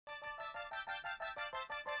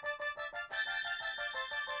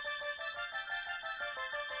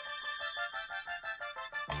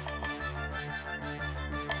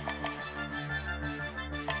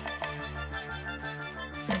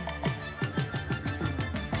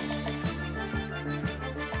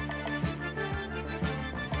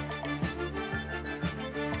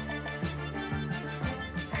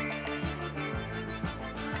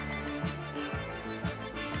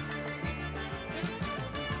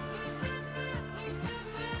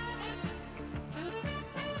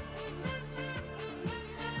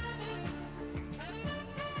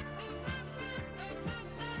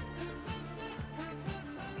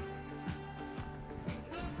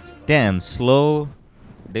Damn, slow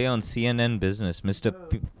day on CNN Business.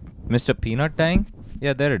 Mr. Peanut dying?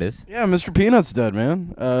 Yeah, there it is. Yeah, Mr. Peanut's dead,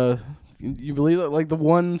 man. You believe that? Like the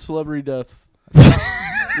one celebrity death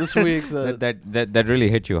this week. That really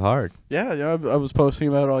hit you hard. Yeah. I was posting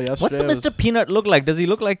about it all yesterday. What's the Mr. Peanut look like? Does he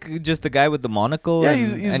look like just the guy with the monocle? Yeah,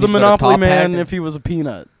 he's the Monopoly man if he was a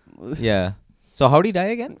peanut. Yeah. So how'd he die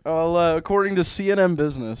again? Well, according to CNN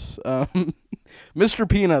Business, Mr.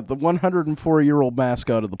 Peanut, the 104-year-old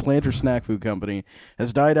mascot of the Planters Snack Food Company,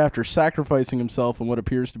 has died after sacrificing himself in what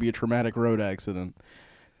appears to be a traumatic road accident.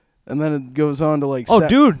 And then it goes on to like...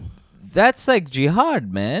 dude, that's like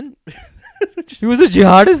jihad, man. He was a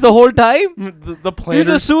jihadist the whole time? The Planters,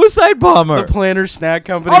 he was a suicide bomber. The Planters Snack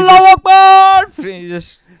Company Allahu Akbar! He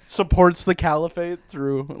just supports the caliphate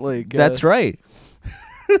through like... That's right.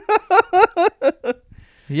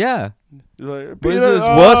 Yeah. Like, peanut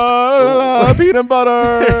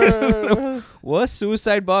butter. Worst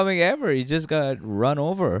suicide bombing ever. He just got run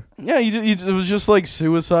over. Yeah, it was just like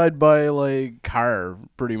suicide by like car,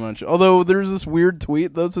 pretty much. Although there's this weird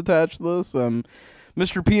tweet that's attached to this.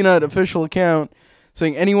 Mr. Peanut official account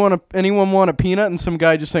saying anyone want a peanut, and some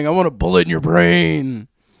guy just saying I want a bullet in your brain.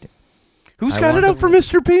 Who's got it out for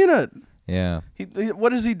Mr. Peanut? Yeah.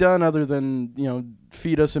 What has he done other than,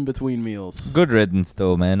 feed us in between meals? Good riddance,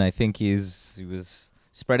 though, man. I think he was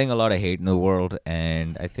spreading a lot of hate in the world,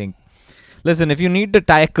 and I think, listen, if you need to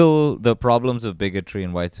tackle the problems of bigotry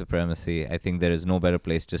and white supremacy, I think there is no better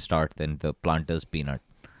place to start than the Planters Peanut.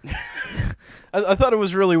 I thought it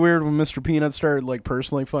was really weird when Mr. Peanut started like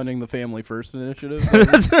personally funding the Family First initiative.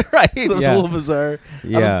 That's right. That was a little bizarre.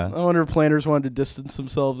 Yeah. I wonder if planners wanted to distance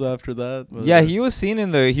themselves after that. But yeah, he was seen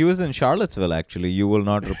he was in Charlottesville, actually. You will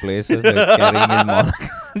not replace us. Like, carrying in monocle.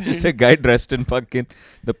 Just a guy dressed in fucking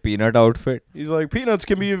the peanut outfit. He's like, peanuts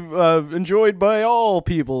can be enjoyed by all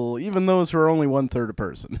people, even those who are only 1/3 a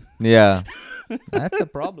person. Yeah. That's a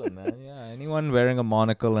problem, man. Yeah, anyone wearing a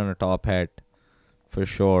monocle and a top hat, for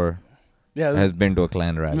sure, has been to a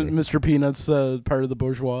Klan rally. Mr. Peanut's part of the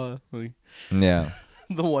bourgeois. Like, yeah.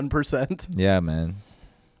 The 1%. Yeah, man.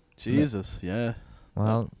 Jesus, yeah.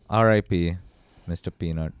 Well, R.I.P., Mr.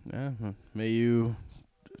 Peanut. Yeah, may you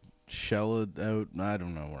shell it out. I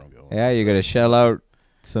don't know where I'm going. Yeah, you got to shell out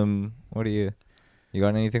some... What do you... You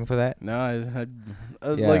got anything for that? No,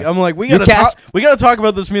 I'm like, we gotta talk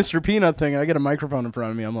about this Mr. Peanut thing. I got a microphone in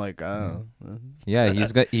front of me. I'm like, yeah,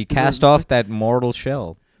 he cast off that mortal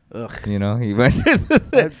shell. Ugh. He went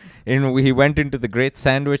he went into the great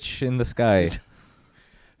sandwich in the sky.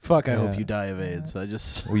 Fuck, I hope you die of AIDS.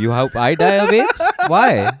 You hope I die of AIDS?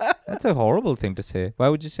 Why? That's a horrible thing to say. Why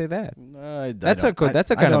would you say that? That's a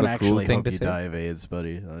kind of a cruel thing to say. I don't actually hope you die of AIDS,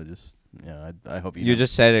 buddy. I hope you. You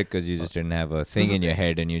just said it because you just didn't have a thing in your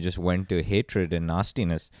head, and you just went to hatred and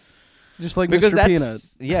nastiness. Just like Mr. Peanut.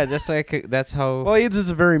 Yeah, just like that's how... Well, AIDS is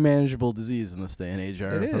a very manageable disease in this day and age.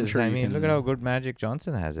 It is. Sure look at how good Magic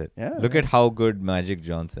Johnson has it. Yeah. Look at how good Magic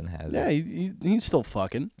Johnson has it. Yeah, he's still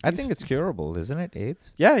fucking. I think it's curable, isn't it,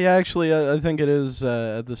 AIDS? Yeah, actually, I think it is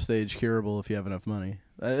at this stage curable if you have enough money.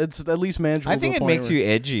 It's at least manageable. I think it makes you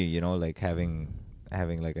edgy, like having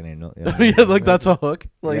like an yeah, like that's a hook.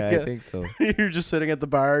 Like, yeah, I think so. You're just sitting at the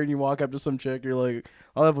bar and you walk up to some chick. You're like,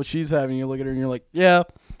 I'll have what she's having. You look at her and you're like, yeah,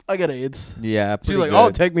 I got AIDS. Yeah, she's like, oh,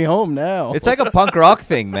 take me home now. It's like a punk rock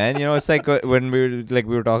thing, man. It's like when we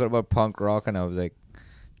were talking about punk rock, and I was like,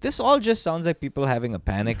 this all just sounds like people having a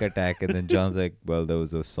panic attack. And then John's like, well, there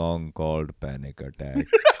was a song called Panic Attack.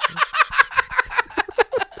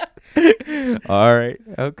 All right,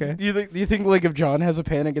 okay. Do you think like if John has a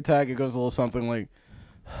panic attack, it goes a little something like,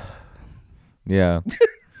 yeah.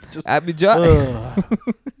 Just, John.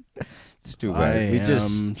 It's too bad. I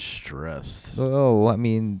am stressed. Oh, I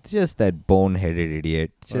mean, just that boneheaded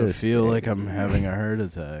idiot. I feel like I'm having a heart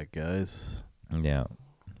attack, guys. Yeah.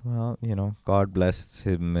 Well, God bless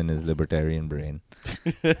him and his libertarian brain.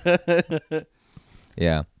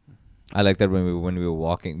 Yeah. I like that when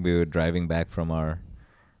we were driving back from our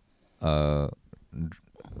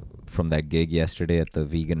from that gig yesterday at the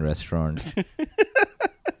vegan restaurant.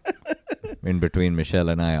 In between Michelle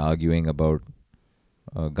and I arguing about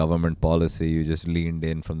government policy, you just leaned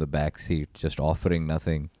in from the back seat, just offering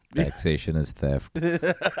nothing. Taxation is theft.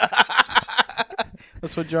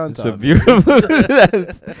 That's what John It's taught a beautiful...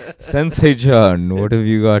 Sensei John, what have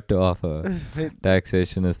you got to offer?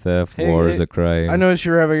 Taxation is theft, war is a crime. I noticed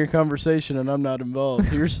you're having a conversation and I'm not involved.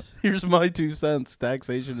 Here's my 2 cents.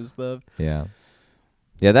 Taxation is theft. Yeah.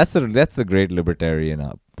 Yeah, that's the great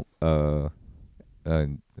libertarian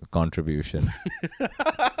contribution.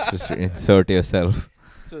 Just insert yourself.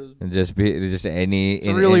 And just any... It's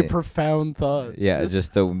a really profound thought. Yeah,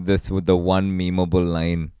 just the one memeable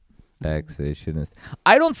line. taxationist.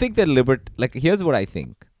 I don't think that like here's what I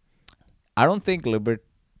think. I don't think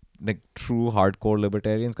like true hardcore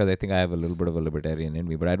libertarians, because I think I have a little bit of a libertarian in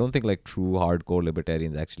me, but I don't think like true hardcore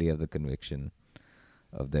libertarians actually have the conviction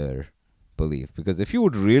of their belief. Because if you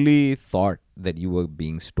would really thought that you were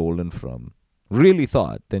being stolen from, really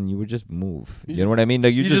thought, then you would just move. You know what I mean?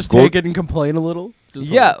 Like You just go take it and complain a little. Just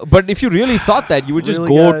yeah, but if you really thought that, you would just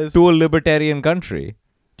Really, go guys? to a libertarian country.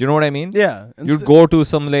 Do you know what I mean? yeah. You'd go to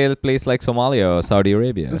some place like Somalia or Saudi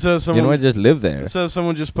Arabia. Instead of You someone, know what? Just live there. instead of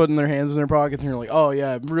someone just putting their hands in their pockets and you're like, oh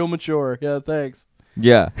yeah, real mature. Yeah, thanks.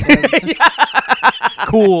 Yeah.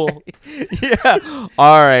 Cool. Yeah.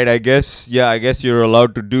 All right. I guess you're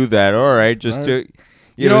allowed to do that. All right. Just All to,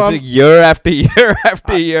 You know, it's like year after year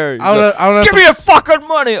after year. I don't have Give to, me your fucking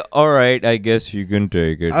money. All right. I guess you can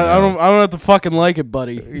take it. I don't have to fucking like it,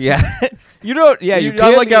 buddy. Yeah. You don't. Yeah. You I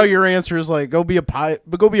like clearly- how your answer is like, go be a pirate.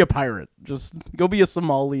 Just go be a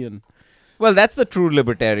Somalian. Well, that's the true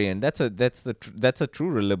libertarian. That's a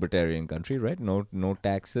true libertarian country, right? No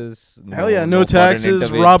taxes. Hell yeah, no foreign taxes,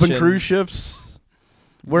 robbing intervention. cruise ships,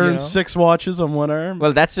 wearing You know? 6 watches on one arm.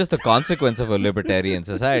 Well, that's just the consequence of a libertarian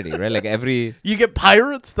society, right? Like every You get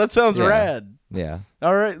pirates? That sounds Yeah. rad. yeah.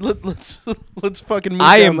 All right, let's fucking move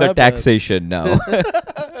I down am the that path. taxation now.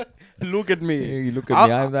 Look at me. You look at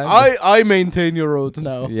me. I'm that. I maintain your roads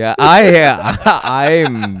now. Yeah,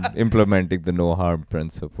 I'm implementing the no harm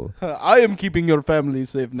principle. I am keeping your family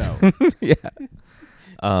safe now. Yeah.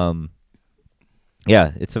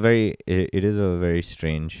 Yeah, it is a very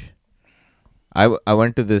strange. I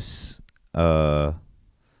went to this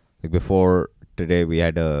like before today we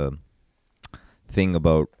had a thing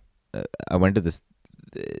about I went to this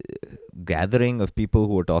gathering of people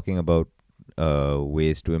who were talking about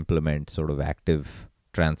ways to implement sort of active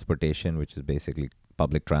transportation, which is basically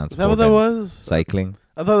public transport. Is that what that and was? Cycling.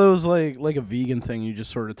 I thought that was like a vegan thing. You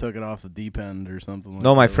just sort of took it off the deep end or something. Like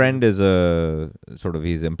No, my that. friend is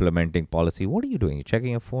he's implementing policy. What are you doing? You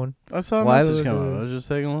checking your phone? I saw a Why message would come you- up. I was just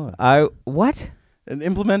taking a look. What? And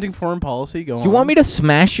implementing foreign policy. Go on. You want me to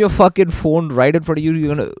smash your fucking phone right in front of you?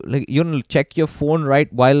 You're gonna check your phone right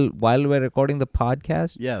while we're recording the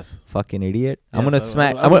podcast? Yes. Fucking idiot! I'm Yes, gonna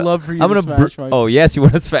smash. I would love for you to smash my. Oh yes, you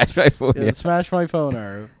want to smash my phone? yeah, Yeah. smash my phone,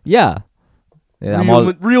 Arv. Yeah. I'm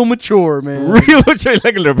all Real mature, man. real much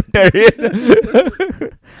like a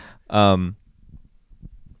libertarian.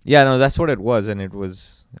 Yeah, no, that's what it was, and it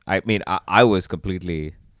was. I mean, I was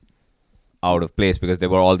completely out of place because there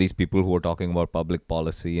were all these people who were talking about public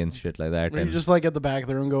policy and shit like that. You're And just like at the back of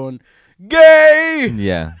the room going, "Gay."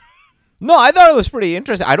 yeah. No, I thought it was pretty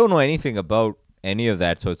interesting. I don't know anything about any of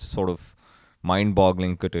that, so it's sort of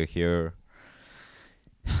mind-boggling to hear,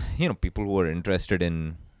 people who are interested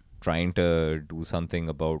in trying to do something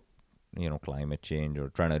about, climate change or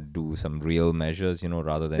trying to do some real measures,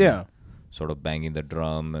 rather than Yeah. sort of banging the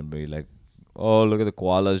drum and be like, oh, look at the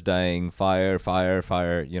koalas dying, fire, fire,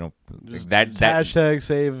 fire, Just that hashtag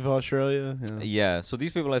save Australia. Yeah. yeah. So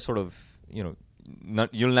these people are sort of,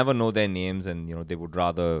 you'll never know their names, and they would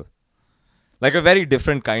rather, like a very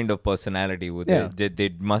different kind of personality. Would Yeah.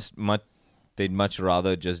 they'd much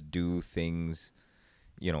rather just do things,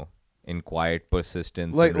 in quiet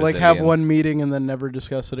persistence. Like and have one resilience. meeting and then never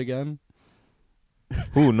discuss it again.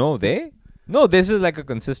 Who? No, they. No, this is like a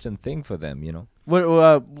consistent thing for them.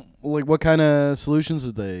 What kind of solutions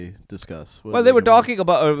did they discuss? What Well, did they were come up talking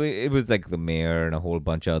about, it was like the mayor and a whole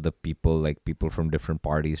bunch of other people, like people from different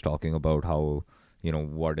parties talking about how,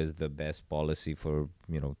 what is the best policy for,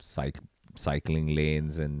 cycling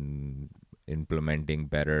lanes and implementing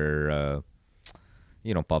better,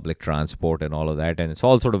 public transport and all of that. And it's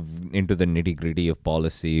all sort of into the nitty gritty of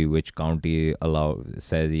policy, which county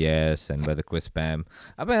says yes, and whether Quispam.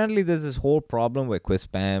 Apparently, there's this whole problem where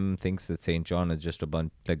Quispam thinks that St. John is just a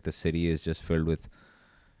bunch, like the city is just filled with.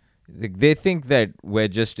 They think that we're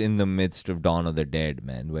just in the midst of Dawn of the Dead,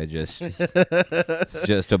 man. We're just, it's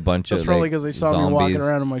just a bunch That's of probably like, because they saw me walking zombies.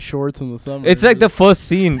 around in my shorts in the summer. It's like the first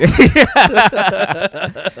scene.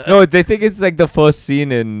 No, they think it's like the first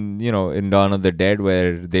scene in Dawn of the Dead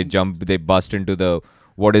where they bust into the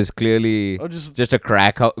what is clearly just a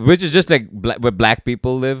crack house, which is just like where black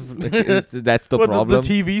people live. That's the problem. The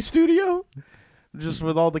TV studio, just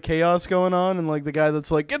with all the chaos going on, and like the guy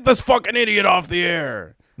that's like, "Get this fucking idiot off the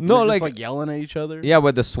air." And No, they're like, just, like yelling at each other. yeah,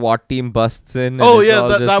 where the SWAT team busts in. and Oh it's yeah, all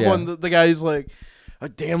that just- yeah. one. The guy's like,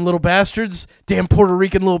 "Damn little bastards, damn Puerto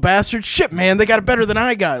Rican little bastards. Shit, man, they got it better than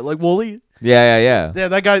I got." Like Wooly. Yeah. Yeah,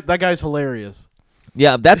 that guy's hilarious.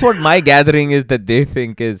 Yeah, that's what my gathering is that they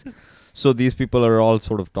think is. So these people are all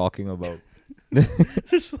sort of talking about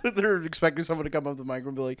They're expecting someone to come up to the mic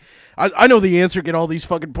and be like, I know the answer. Get all these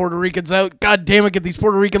fucking Puerto Ricans out. God damn it, get these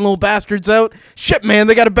Puerto Rican little bastards out. Shit, man,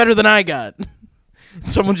 they got it better than I got.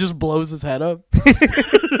 Someone just blows his head up.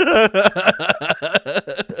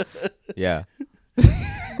 Yeah.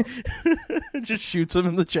 Just shoots him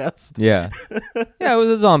in the chest. Yeah. Yeah, it was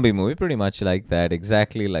a zombie movie, pretty much like that.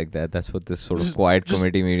 Exactly like that. That's what this sort of quiet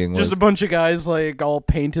committee meeting was. Just a bunch of guys, like, all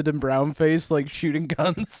painted in brown face, like, shooting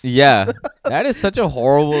guns. Yeah. That is such a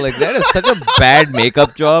horrible, like, that is such a bad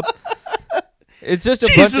makeup job. It's just a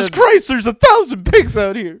Jesus bunch of, Christ, there's 1,000 pigs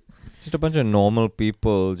out here. just a bunch of normal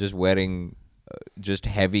people just wearing just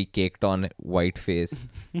heavy caked on white face.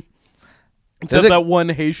 Except that one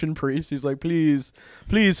Haitian priest, he's like, please,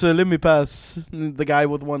 sir, let me pass. And the guy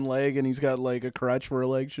with one leg, and he's got like a crutch where a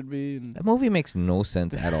leg should be. And That movie makes no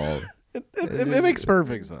sense at all. it makes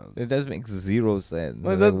perfect sense. It does make zero sense.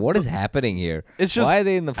 Like Like, what is happening here? It's just Why are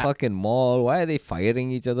they in the fucking mall? Why are they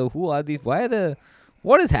fighting each other? Who are these?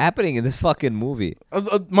 What is happening in this fucking movie?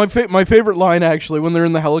 my favorite line, actually, when they're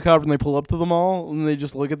in the helicopter and they pull up to the mall and they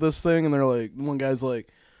just look at this thing and they're like, one guy's like,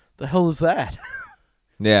 the hell is that?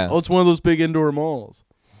 Yeah. Oh, it's one of those big indoor malls.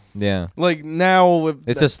 Yeah. Like now,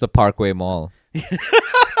 It's just the Parkway Mall.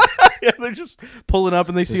 yeah, they're just pulling up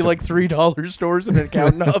and they see like $3 stores in an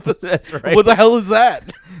accountant office. That's right. What the hell is that?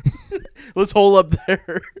 Let's hole up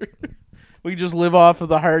there. We just live off of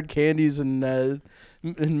the hard candies in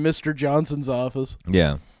Mr. Johnson's office.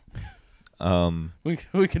 Yeah.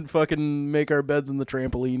 We can fucking make our beds in the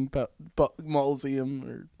trampoline mausoleum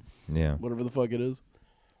or Yeah. whatever the fuck it is.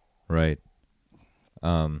 Right.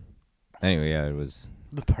 Anyway, yeah, it was.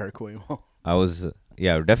 The Parkway Mall. I was,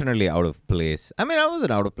 definitely out of place. I mean, I wasn't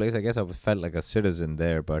out of place. I guess I felt like a citizen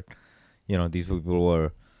there, but these people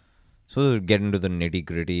were sort of getting into the nitty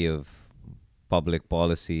gritty of public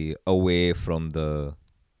policy, away from the,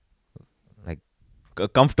 like, a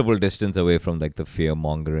comfortable distance away from like the fear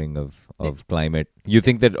mongering of climate. You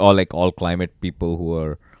think that all climate people who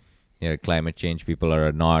are, climate change people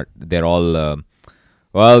are not? They're all.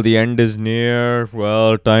 Well, the end is near.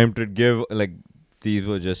 Well, time to give. Like, these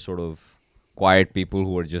were just sort of quiet people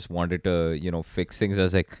who were just wanted to, fix things. I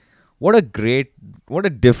was like, what a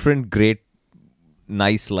different, great,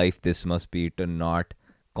 nice life this must be to not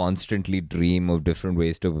constantly dream of different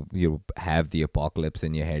ways to have the apocalypse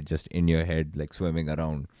in your head, just in your head, like swimming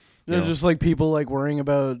around. They're just like people like worrying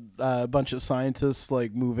about a bunch of scientists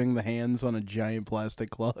like moving the hands on a giant plastic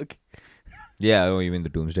clock. Yeah, oh, you mean the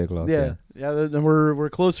doomsday clock? Yeah. Then we're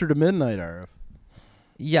closer to midnight, RF.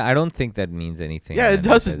 Yeah, I don't think that means anything. Yeah, it man.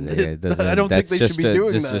 doesn't. It doesn't. I don't think they should be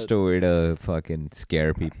doing that. Just a way to fucking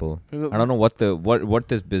scare people. I I don't know what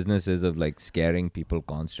this business is of like scaring people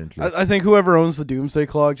constantly. I think whoever owns the doomsday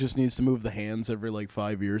clock just needs to move the hands every like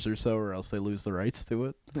 5 years or so, or else they lose the rights to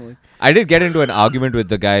it. Like, I did get into an argument with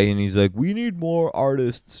the guy, and he's like, "We need more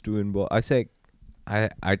artists to involve." I say,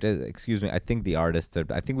 excuse me. I think the artists.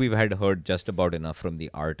 I think we've heard just about enough from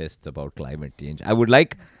the artists about climate change. I would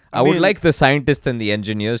like the scientists and the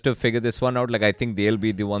engineers to figure this one out. Like, I think they'll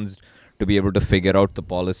be the ones to be able to figure out the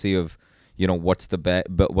policy of, what's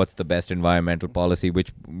the best environmental policy,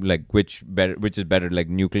 which is better, like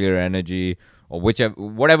nuclear energy or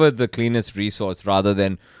whatever the cleanest resource, rather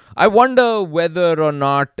than. I wonder whether or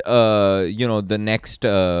not the next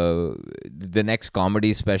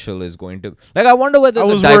comedy special is going to, like, I wonder whether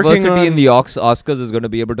the diversity in the Oscars is going to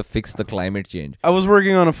be able to fix the climate change. I was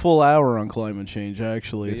working on a full hour on climate change,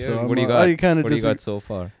 actually. Yeah, so what do you got? What do you got so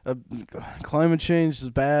far? Climate change is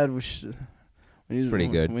bad. It's pretty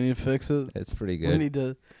good. We need to fix it. It's pretty good. We need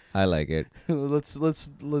to. I like it. Let's.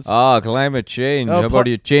 Climate change. How about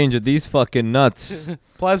you change these fucking nuts?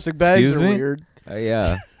 Plastic bags Excuse are me? weird.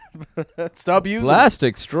 Yeah. Stop using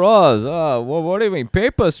plastic straws. What do you mean?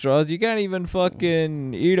 Paper straws? You can't even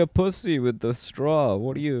fucking eat a pussy with the straw.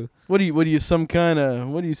 What are you some kind of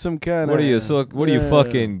What are you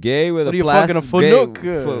fucking gay with what a are you plastic fucking a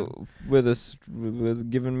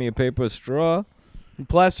with giving me a paper straw?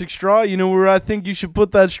 Plastic straw? You know where I think you should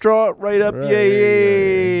put that straw? Right up your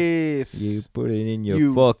ass. You put it in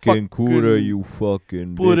your fucking cooter, you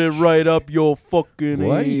fucking put bitch. it right up your fucking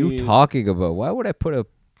What ass. are you talking about? Why would I put a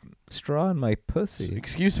straw in my pussy?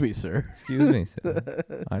 Excuse me, sir. Excuse me, sir.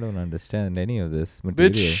 I don't understand any of this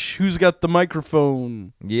material. Bitch, who's got the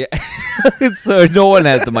microphone? Yeah. Sir, no one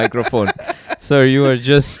has the microphone. Sir, you are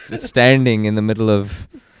just standing in the middle of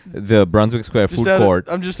the Brunswick Square food court.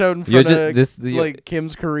 I'm just out in front of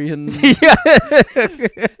Kim's Korean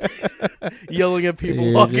yelling at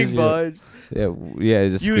people walking by. Yeah,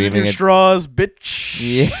 just using your at straws, bitch.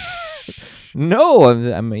 Yeah. No,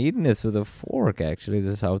 I'm eating this with a fork, actually,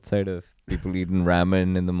 just outside of people eating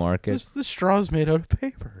ramen in the market. This straw's made out of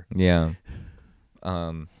paper. Yeah.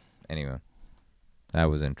 Anyway, that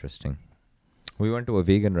was interesting. We went to a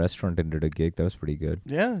vegan restaurant and did a gig. That was pretty good.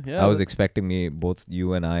 Yeah. I was expecting both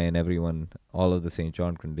you and I and everyone, all of the St.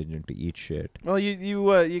 John contingent, to eat shit. Well,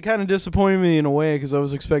 you kind of disappointed me in a way because I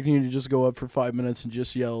was expecting you to just go up for 5 minutes and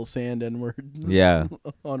just yell sand N-word. Yeah.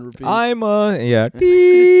 On repeat. I'm a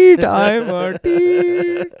teet. I'm a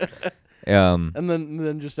teet. And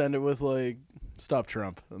then just end it with like, stop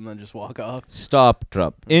Trump, and then just walk off. Stop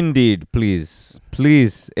Trump. Indeed, please,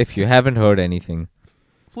 if you haven't heard anything.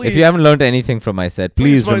 Please. If you haven't learned anything from my set,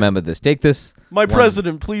 please remember this. Take this. My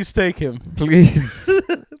president, please take him. Please.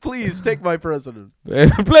 Please take my president.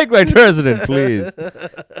 Take my president, please.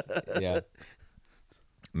 Yeah.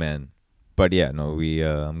 Man. But yeah, no,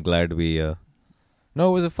 I'm glad we no,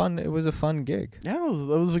 it was a fun gig. Yeah,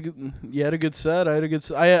 that was a good. You had a good set. I had a good.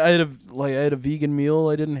 I had a vegan meal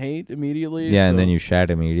I didn't hate immediately. Yeah, and then you shat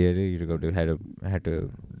immediately. You had to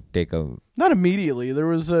take a. Not immediately. There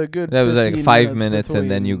was a good. That was like 5 minutes, and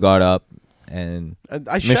then you got up and.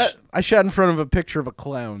 I shat in front of a picture of a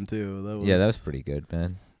clown too. That was pretty good,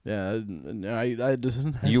 man. Yeah, I just.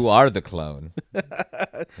 You are the clown.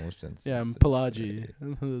 Yeah, I'm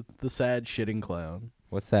Pelagi, the sad shitting clown.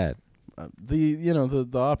 What's that?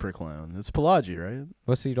 The opera clown. It's Pelagi, right?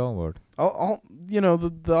 What's he talking about?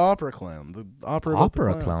 The opera clown. The opera. About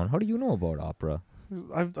Opera the clown. How do you know about opera?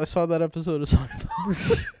 I saw that episode of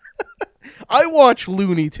Seinfeld. I watch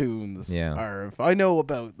Looney Tunes. Yeah. Arf. I know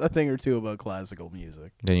about a thing or two about classical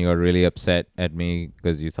music. Then you got really upset at me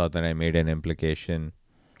because you thought that I made an implication,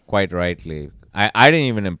 quite rightly. I didn't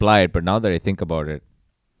even imply it, but now that I think about it,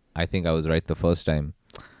 I think I was right the first time.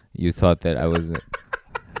 You thought that I was.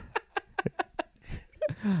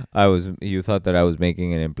 You thought that I was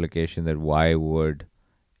making an implication that why would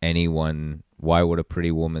a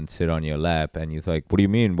pretty woman sit on your lap? And you thought, what do you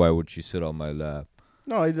mean? Why would she sit on my lap?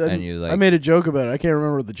 No, I didn't. And you're like, I made a joke about it. I can't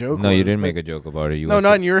remember what the joke was. No, you didn't make a joke about it. Not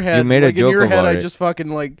in your head. You made a joke in your head, about I it. just fucking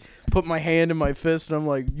like put my hand in my fist and I'm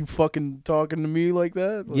like, you fucking talking to me like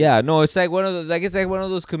that? Like, yeah, no, it's like one of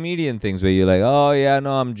those comedian things where you're like, oh yeah,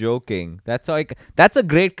 no, I'm joking. That's a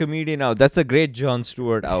great comedian out. That's a great Jon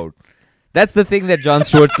Stewart out. That's the thing that Jon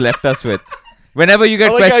Stewart's left us with. Whenever you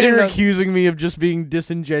get questioned, how you're accusing me of just being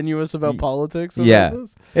disingenuous about politics. Yeah,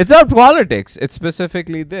 this? It's not politics. It's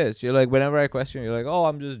specifically this. You're like, whenever I question, you're like, oh,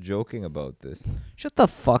 I'm just joking about this. Shut the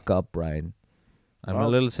fuck up, Brian. I'm a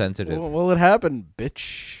little sensitive. Well, it happened,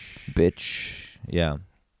 bitch. Yeah.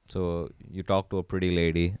 So you talked to a pretty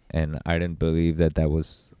lady, and I didn't believe that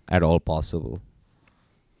was at all possible.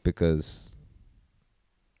 Because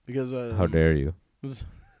how dare you?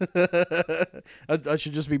 I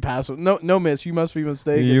should just be passive. No, miss, you must be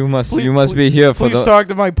mistaken. You must be here for Please talk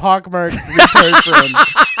to my pockmarked retard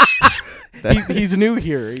friend. He's new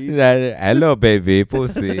here. Hello, baby,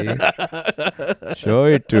 pussy. Show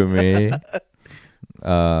it to me.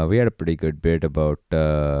 We had a pretty good bit about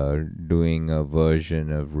doing a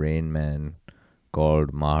version of Rain Man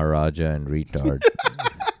called Maharaja and Retard.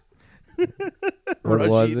 What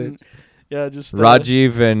was it? Yeah, just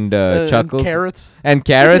Rajiv and Chuckles. And Carrots. And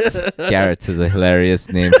Carrots. Carrots is a hilarious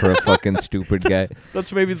name for a fucking stupid guy.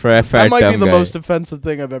 That's maybe for a fat, that might be the guy. most offensive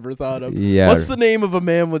thing I've ever thought of. Yeah. What's the name of a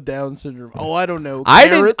man with Down syndrome? Oh, I don't know.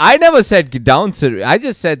 I never said Down syndrome. I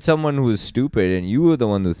just said someone who's stupid, and you were the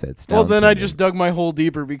one who said Down Well, then syndrome. I just dug my hole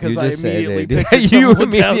deeper because I immediately said picked someone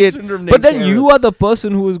with Down syndrome. But then Carrots. you are the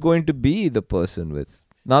person who is going to be the person with.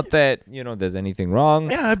 Not that there's anything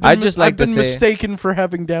wrong. Yeah, I've been mistaken for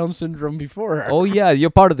having Down syndrome before. Oh yeah,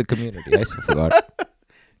 you're part of the community. I forgot.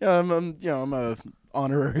 Yeah, I'm a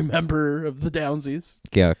honorary member of the Downsies.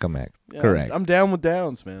 Yeah, correct. Yeah, Correct. I'm down with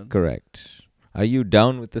Downs, man. Correct. Are you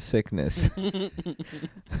down with the sickness?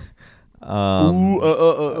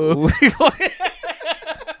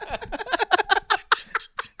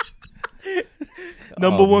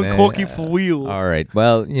 Number one man. corky for wheel. All right.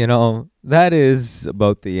 Well, that is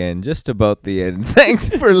about the end. Just about the end. Thanks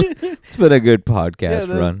for it's been a good podcast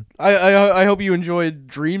run. I hope you enjoyed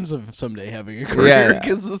dreams of someday having a career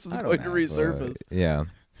because this is going to resurface. Yeah.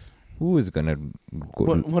 Who is gonna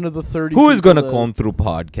one of the 30? Who is gonna comb through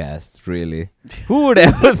podcasts? Really? Who would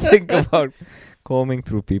ever think about combing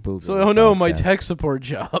through people's? So my tech support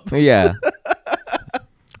job. Yeah.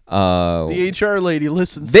 The HR lady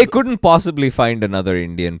listens. They couldn't possibly find another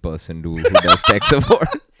Indian person who does tech support.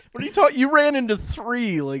 What are you talking? You ran into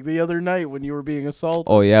 3 like the other night when you were being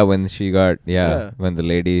assaulted. Oh yeah, when she got when the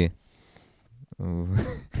lady when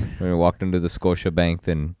we walked into the Scotia Bank,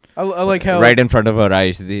 then I like how right in front of her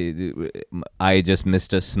eyes, I just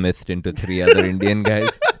Mr. Smithed into 3 other Indian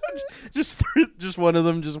guys. just one of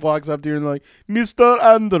them just walks up to you and like, Mr.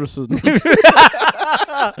 Anderson.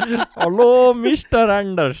 Hello, Mr.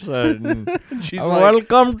 Anderson. She's like,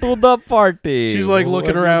 welcome to the party. she's like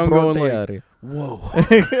looking What around brought going here? like, whoa.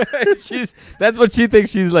 That's what she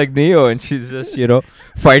thinks. She's like Neo, and she's just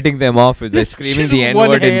fighting them off with screaming She's the N one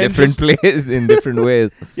word in hand different places, in different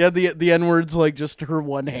ways. Yeah, the N word's like just her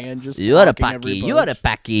one hand just. You're a blocking packy. every You're a punch.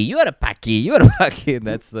 packy. You're a packy. You're a packy.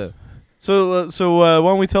 That's the. So why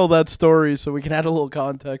don't we tell that story so we can add a little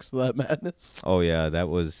context to that madness? Oh yeah, that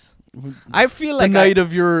was. I feel The like night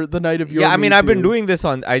of your Yeah, I mean, I've been meeting. doing this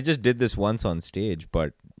I just did this once on stage,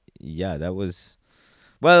 but yeah, that was.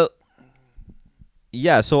 Well.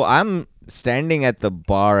 Yeah, so I'm standing at the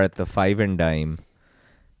bar at the Five and Dime,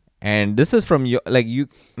 and this is from your you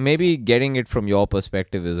maybe getting it from your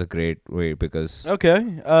perspective is a great way because Okay.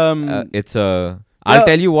 it's a. Yeah. I'll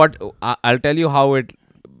tell you what. I'll tell you how it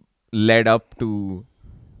led up to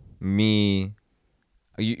me.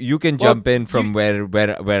 You can Well, jump in from where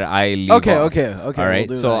I leave. Okay. off. Okay. All right.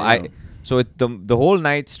 We'll do So that, yeah. so the whole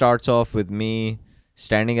night starts off with me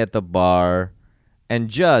standing at the bar and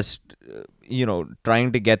just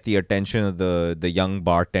trying to get the attention of the young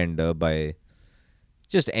bartender by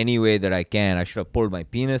just any way that I can. I should have pulled my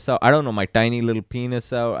penis out. I don't know, my tiny little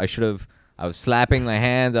penis out. I was slapping my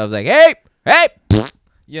hands. I was like, hey, hey,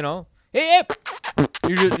 hey.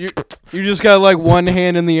 You just got like one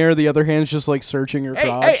hand in the air, the other hand's just like searching her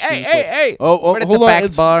crotch. Hey. Oh, But it's hold a on. back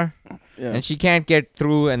It's, bar, yeah. and she can't get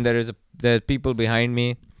through, and there's people behind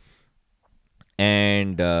me.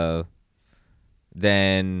 And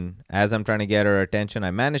then as I'm trying to get her attention,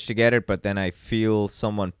 I manage to get it, but then I feel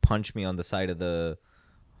someone punch me on the side of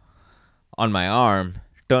on my arm.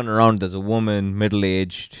 Turn around, there's a woman,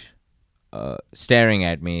 middle-aged, staring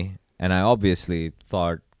at me, and I obviously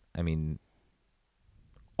thought,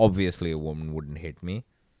 obviously a woman wouldn't hit me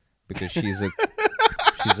because she's a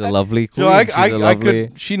lovely queen. So She's a lovely.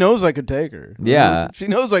 She knows I could take her. Yeah. She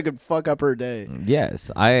knows I could fuck up her day. Yes,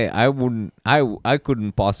 I wouldn't. I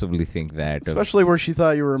couldn't possibly think that. Especially where she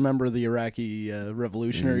thought you were a member of the Iraqi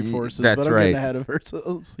Revolutionary Forces. That's but I'm right. getting ahead of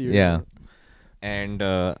ourselves here. Yeah. And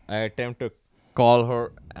I attempt to call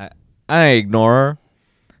her. I ignore her.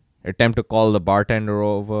 Attempt to call the bartender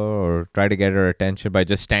over or try to get her attention by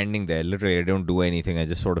just standing there. Literally, I don't do anything. I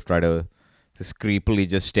just sort of try to just creepily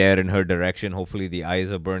just stare in her direction. Hopefully, the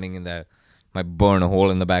eyes are burning in that. Might burn a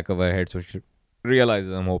hole in the back of her head, so she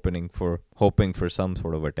realizes I'm hoping for some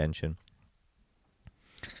sort of attention.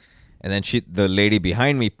 And then the lady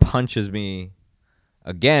behind me punches me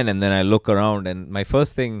again, and then I look around, and my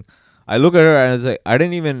first thing, I look at her and I was like, I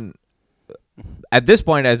didn't even. At this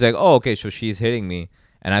point, I was like, oh, okay, so she's hitting me.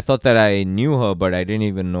 And I thought that I knew her, but I didn't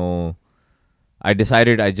even know. I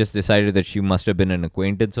just decided that she must have been an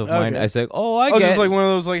acquaintance of mine. Okay. I was like, oh, I get just like one of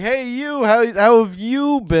those like, hey, you, how have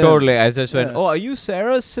you been? Totally. I just went, Yeah. oh, are you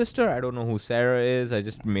Sarah's sister? I don't know who Sarah is. I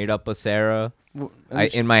just made up a Sarah.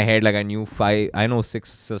 And In my head, like I know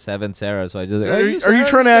 6 or 7 Sarahs. So I just like, are you Sarah's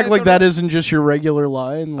trying to act sister? like that isn't just your regular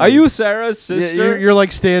line? Are Like, you Sarah's yeah, sister? you're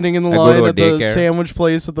like standing in the I go line to a at the daycare. sandwich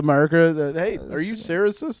place at the market. Hey, are you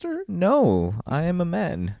Sarah's sister? No, I am a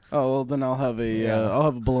man. Oh well, then I'll have a Yeah. I'll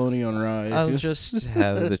have a bologna on rye. I'll just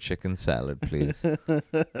have the chicken salad, please.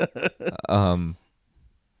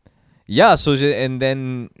 Yeah, so and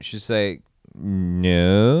then she's like,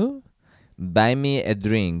 no, buy me a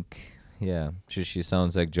drink. Yeah, she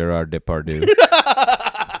sounds like Gerard Depardieu.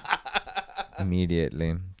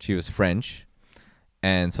 Immediately, she was French,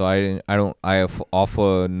 and so I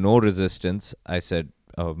offer no resistance. I said,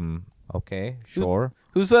 okay, sure.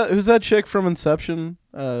 Who's that chick from Inception?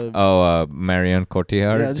 Marion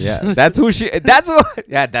Cotillard. Yeah, Yeah, that's who she. That's what.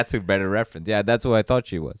 Yeah, that's a better reference. Yeah, that's who I thought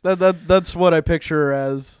she was. That's what I picture her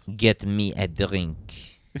as. Get me a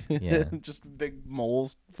drink. Yeah, Just big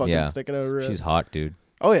moles fucking Yeah. sticking out her head. she's hot, dude.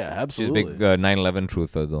 Oh yeah, She's a absolutely. big 9/11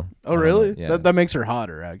 truther, though. Oh really? Yeah. That makes her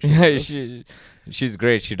hotter actually. Yeah, she's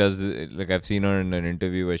great. She does like I've seen her in an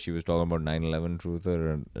interview where she was talking about 9/11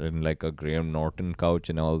 truther and like a Graham Norton couch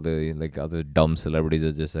and all the like other dumb celebrities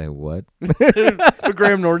are just like what? But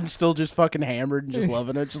Graham Norton's still just fucking hammered and just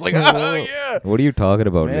loving it. Just like, oh yeah. What are you talking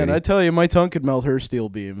about, Man, lady? I tell you, my tongue could melt her steel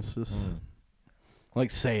beams. Just, like,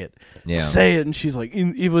 say it. Yeah. Say it. And she's like,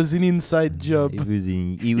 it was an inside job. It was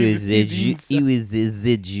the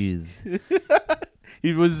Jews.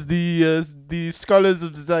 It was the scholars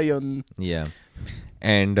of Zion. Yeah,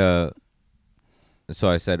 and so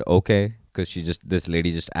I said okay because this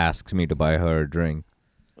lady just asks me to buy her a drink,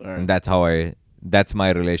 and that's my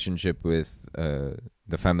relationship with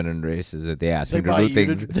the feminine race is that they ask me to do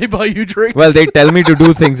things. They buy you drink. Well, they tell me to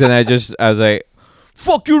do things, and I was like,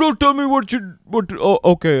 fuck you, don't tell me what oh,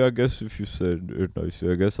 okay, I guess if you said it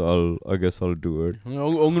nicely, I guess I'll do it. I'm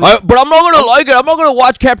gonna, But I'm not gonna like it. I'm not gonna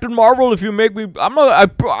watch Captain Marvel if you make me.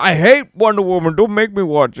 I hate Wonder Woman. Don't make me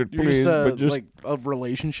watch it, you're please. just, But just like a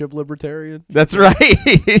relationship libertarian. that's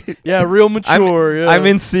right. Yeah, real mature. I'm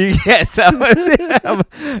in C. Yes.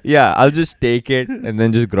 Yeah, I'll just take it and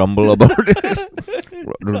then just grumble about it. I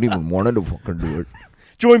don't even want to fucking do it.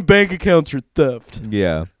 Joint bank accounts are theft.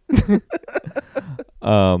 Yeah.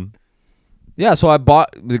 Yeah, so I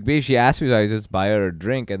bought, she asked me, so I just buy her a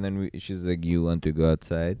drink, and then she's like, you want to go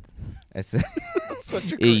outside? I said,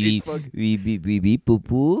 Such a great Meanwhile,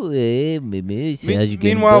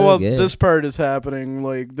 while this part is happening,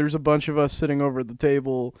 like, there's a bunch of us sitting over at the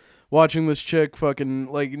table watching this chick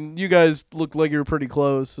fucking, like, you guys look like you're pretty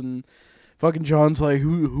close, and fucking John's like,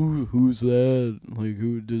 who's that? Like,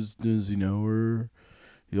 who does he know her?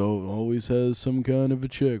 He always has some kind of a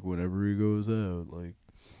chick whenever he goes out. Like,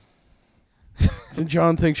 so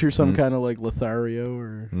John thinks you're some kind of like Lothario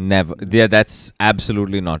or never. Yeah, that's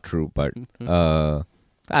absolutely not true. But I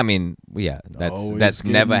mean, yeah, that's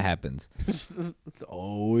never happens.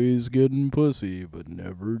 Always getting pussy, but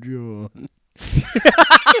never John.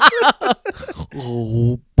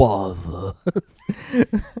 Oh bother!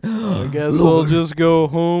 I guess I'll just go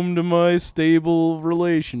home to my stable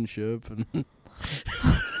relationship and.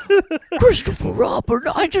 Christopher Robin,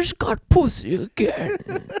 I just got pussy again.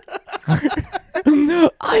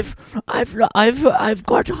 I've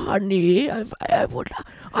got honey.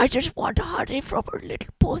 I just want honey from her little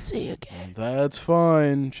pussy again. That's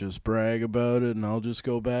fine. Just brag about it, and I'll just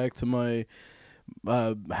go back to my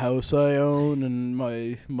house I own and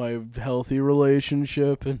my healthy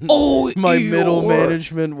relationship and my middle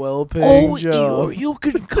management well-paying job. You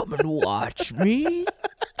can come and watch me.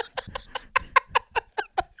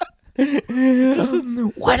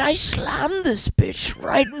 When I slam this bitch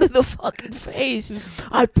right into the fucking face,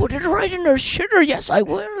 I'll put it right in her shitter. Yes, I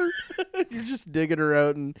will. You're just digging her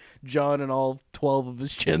out, and John and all 12 of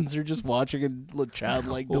his chins are just watching in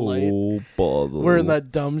childlike delight. Oh, bother. Wearing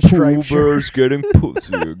that dumb striped shirt. Getting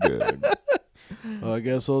pussy again. I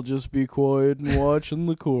guess I'll just be quiet and watch in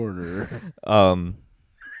the corner.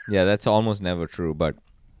 Yeah, that's almost never true, but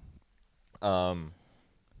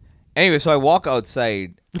anyway, so I walk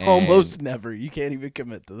outside. Almost never. You can't even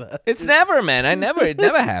commit to that. It's never, man. It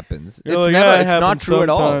never happens. You're It's like, never. it It's happens not true at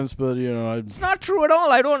all. sometimes, but It's not true at all.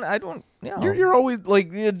 I don't. Yeah. You're always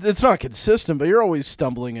like it's not consistent, but you're always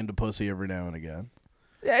stumbling into pussy every now and again.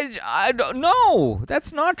 I don't. No,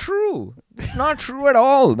 that's not true. It's not true at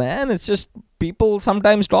all, man. It's just people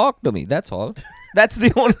sometimes talk to me. That's all. That's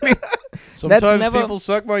the only. Sometimes people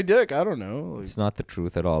suck my dick. I don't know. It's not the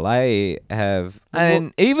truth at all. I have,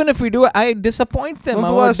 and even if we do it, I disappoint them.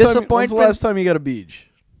 When's the last time you got a beach?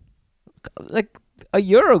 Like a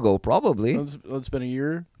year ago, probably. It's been a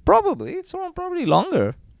year. Probably. It's probably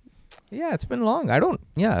longer. Yeah, it's been long. I don't.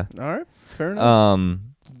 Yeah. All right. Fair enough.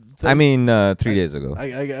 I mean, 3 days ago.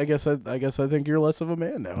 I guess I think you're less of a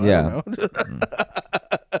man now. Yeah. I don't know.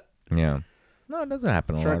 Yeah. No, it doesn't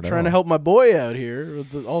happen a lot. Trying to help my boy out here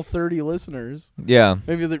with all 30 listeners. Yeah.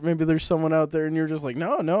 Maybe there's someone out there and you're just like,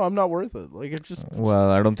 no, I'm not worth it. Like it just.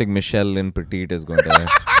 Well, I don't think Michelle Lynn Petite is going to.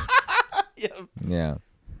 Yeah.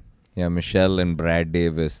 Yeah, Michelle and Brad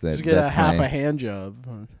Davis. Just get that's a hand job.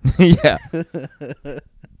 Yeah.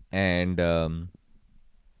 And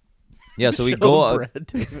yeah, so we go out. Brad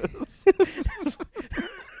Davis.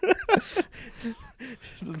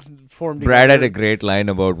 Brad had a great line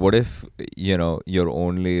about what if your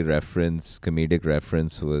only comedic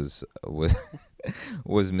reference was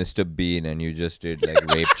Mr. Bean and you just did like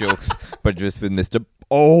rape jokes, but just with Mr.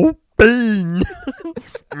 Bean.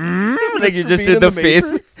 Like you just did the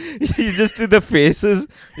face. You just did the faces,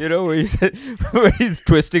 where he's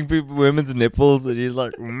twisting women's nipples and he's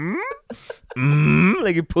like,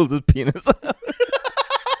 like he pulls his penis out.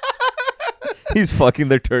 He's fucking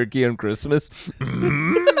the turkey on Christmas.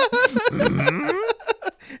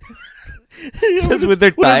 Just with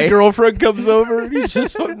their tie. When his girlfriend comes over, he's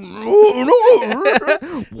just fucking.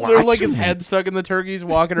 So like his head stuck in the turkey. He's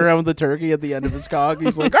walking around with the turkey at the end of his cock.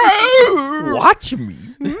 He's like, watch me.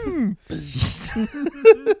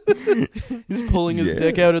 He's pulling his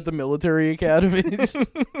dick out at the military academy.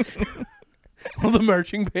 While the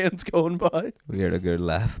marching band's going by. We had a good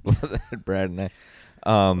laugh about that, Brad and I.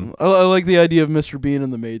 I like the idea of Mr. Bean in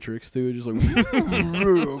the Matrix too, just like he's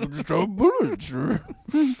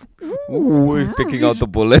picking out the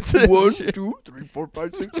bullets. 1, 2, 3, 4,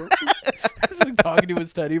 5, 6, 7. He's like talking to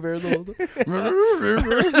his teddy bear the whole time.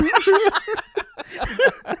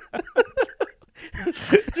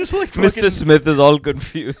 Just like Mr. fucking Smith is all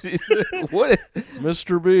confused. He's like, what?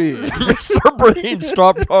 Mr. B. Mr. Brain,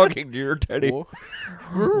 stop talking to your teddy.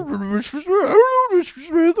 Mr.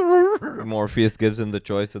 Smith. Morpheus gives him the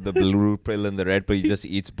choice of the blue pill and the red pill. He just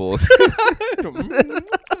eats both.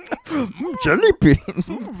 Jelly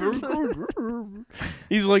bean.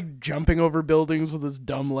 He's like jumping over buildings with his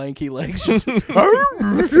dumb lanky legs. Just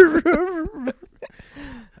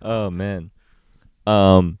Oh man.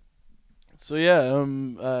 So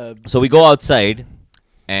yeah, So we go outside,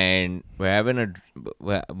 and we're having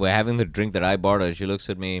the drink that I bought her. She looks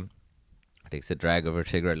at me, takes a drag of her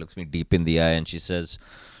cigarette, looks me deep in the eye, and she says,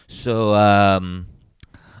 "So,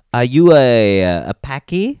 are you a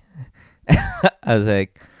packy?" I was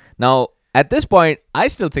like, now at this point, I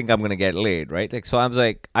still think I'm gonna get laid, right? Like, so I was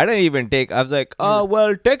like, I didn't even take. I was like, oh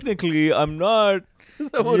well, technically, I'm not.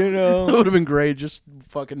 that would You have been great. Just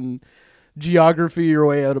fucking geography your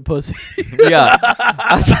way out of pussy. Yeah.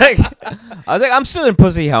 I was like, I'm still in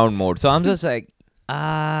pussy hound mode. So I'm just like,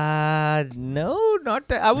 no, not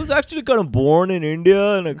that. I was actually kind of born in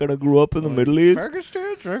India and I kind of grew up in the Middle East.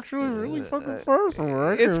 Pakistan's actually really fucking far from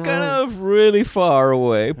where I It's came kind from. of really far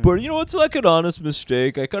away. But, it's like an honest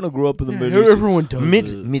mistake. I kind of grew up in the Middle East. Everyone does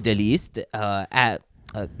it. Middle East.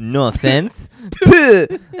 No offense. Puh,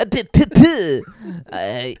 puh.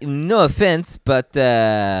 No offense, but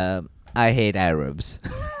I hate Arabs.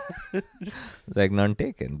 It's like, none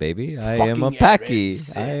taken, baby. I am a Fucking Paki.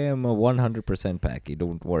 Arabs. I am a 100% Paki.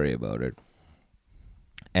 Don't worry about it.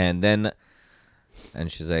 And then,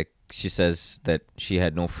 she says that she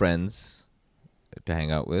had no friends to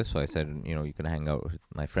hang out with. So I said, you can hang out with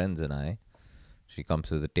my friends and I. She comes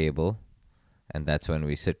to the table, and that's when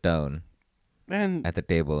we sit down Man, at the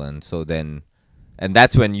table. And so then, and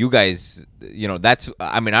that's when you guys,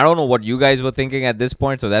 I don't know what you guys were thinking at this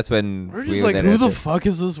point. So that's when we're just like, who the fuck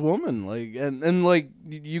is this woman? Like, and like,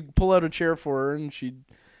 you pull out a chair for her, and she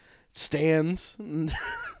stands. And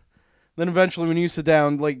then eventually, when you sit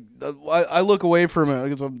down, like, I look away from it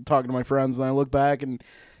because I'm talking to my friends, and I look back, and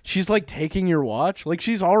she's like taking your watch. Like,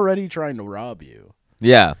 she's already trying to rob you.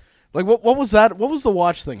 Yeah. Like, what was that? What was the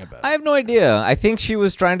watch thing about? I have no idea. I think she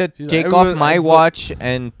was trying to She's take like, off my watch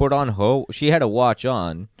and put on her. She had a watch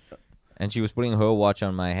on, and she was putting her watch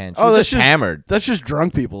on my hand. She was that's just hammered. That's just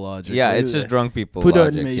drunk people logic. Yeah, Like, it's just drunk people Put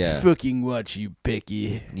logic. on my Yeah. fucking watch, you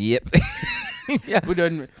picky. Yep. Yeah. Put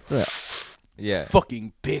on my Yeah.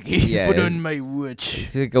 fucking picky. Yeah, Put it's- on my watch.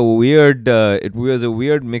 It's like a weird. It was a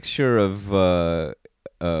weird mixture of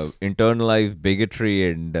internalized bigotry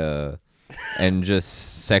and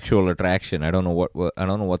just sexual attraction. I don't know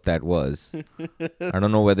what that was. I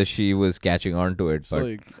don't know whether she was catching on to it, It's but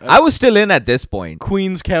like I was still in at this point.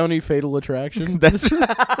 Queens County Fatal Attraction. That's.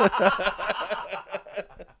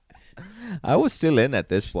 I was still in at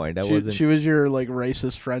this point. I wasn't. She was your like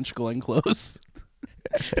racist French Glenn Close.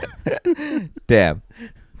 Damn.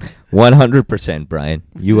 100%, Brian.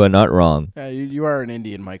 You are not wrong. Yeah, you are an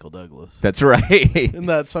Indian Michael Douglas. That's right. And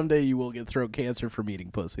that someday you will get throat cancer from eating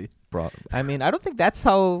pussy. I mean, I don't think that's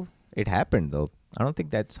how it happened, though. I don't think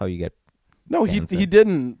that's how you get. No, Cancer. he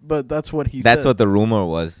didn't, but that's what he That's said. what the rumor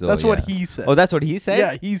was, though. That's yeah. what he said. Oh, that's what he said?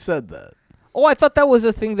 Yeah, he said that. Oh, I thought that was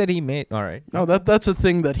a thing that he made. All right. No, that's a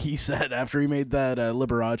thing that he said after he made that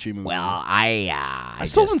Liberace movie. I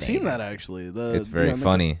still haven't seen that actually. It's very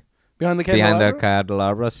funny. Behind the Behind Candelabra? the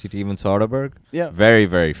Candelabra, Steven Soderbergh. Yeah. Very,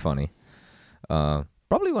 very funny.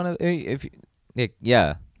 Probably one of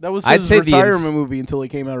yeah. That was I'd his say the retirement movie until he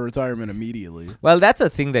came out of retirement immediately. Well, that's a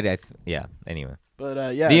thing that yeah. Anyway,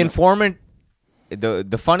 But yeah. The Informant.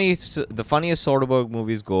 The funniest Soderbergh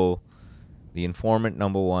movies go. The Informant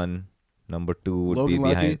 #1, #2 would Logan be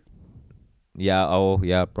behind. Lucky? Yeah. Oh,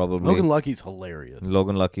 yeah. Probably. Logan Lucky's hilarious.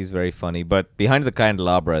 Logan Lucky's very funny, but Behind the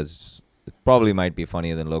Candelabra is probably might be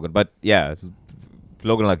funnier than Logan. But yeah,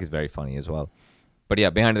 Logan Lucky's very funny as well. But yeah,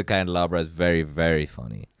 Behind the Candelabra is very, very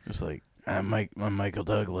funny. Just like I'm Michael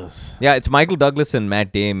Douglas. Yeah, it's Michael Douglas and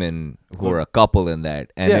Matt Damon who are a couple in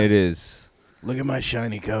that, and Yeah. it is. Look at my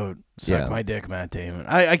shiny coat. Suck Yeah. my dick, Matt Damon.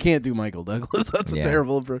 I can't do Michael Douglas. That's a Yeah.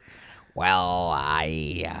 terrible impression. Well,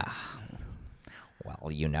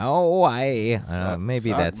 maybe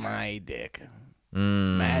Suck that's my dick.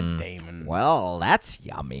 Mm, Matt Damon. Well, that's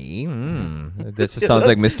yummy. This just sounds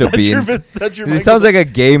like Mr. Bean. That's your It Michael sounds like a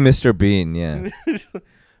gay Mr. Bean. Yeah.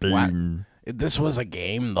 What? This was a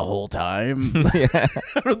game the whole time. Yeah.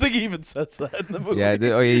 I don't think he even says that in the movie. Yeah,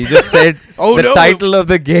 you just said Oh, the no. title of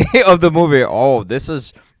the movie. Oh, this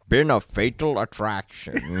has been a fatal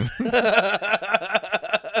attraction.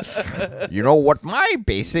 You know what my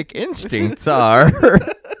basic instincts are.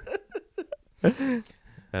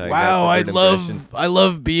 Like, Wow, that's a good impression. I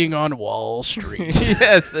love being on Wall Street.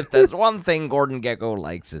 Yes, if there's one thing Gordon Gecko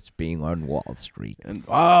likes, it's being on Wall Street. And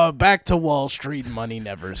back to Wall Street, money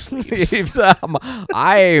never sleeps. The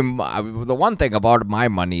one thing about my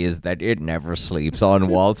money is that it never sleeps on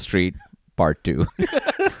Wall Street. Part 2.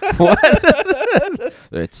 What?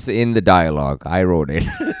 It's in the dialogue. I wrote it.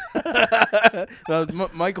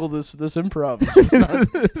 Michael, this improv is just not,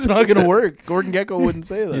 it's not gonna work. Gordon Gecko wouldn't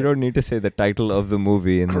say that. You don't need to say the title of the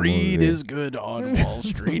movie in Greed the movie. is good on Wall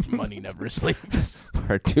Street. Money never sleeps.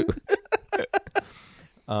 Part 2.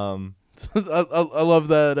 I love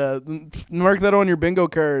that. Mark that on your bingo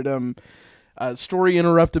card. Story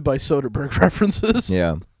interrupted by Soderbergh references.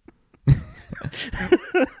 Yeah.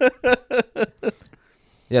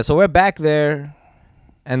 Yeah, so we're back there,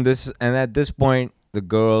 and at this point the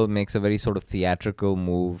girl makes a very sort of theatrical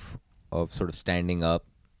move of sort of standing up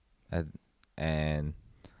and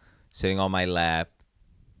sitting on my lap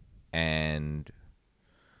and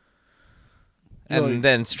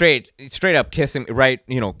then straight up kissing, right,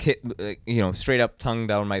 straight up tongue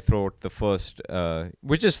down my throat, the first,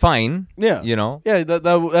 which is fine. Yeah. Yeah, at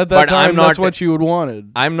that But time, I'm not- that's what you would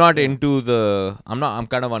wanted. I'm not into I'm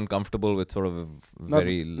kind of uncomfortable with sort of a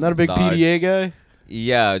very Not a big large, PDA guy.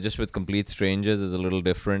 Yeah, just with complete strangers is a little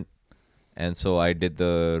different. And so I did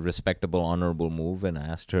the respectable, honorable move and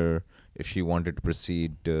asked her if she wanted to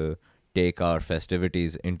proceed to take our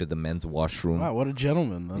festivities into the men's washroom. Wow, what a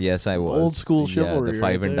gentleman. That's Yes, I was. Old school chivalry. Yeah, the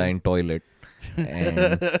 5 and there. dine toilet.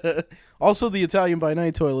 And Also, the Italian by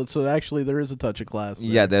night toilet, so actually there is a touch of class there.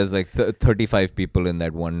 yeah, there's like 35 people in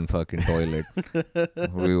that one fucking toilet.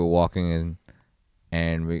 We were walking in,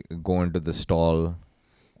 and we go into the stall,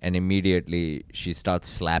 and immediately she starts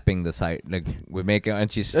slapping the side, like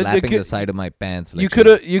and she's slapping the side of my pants. Like You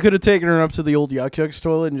could have taken her up to the old Yuck Yucks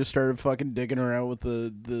toilet and just started fucking digging her out with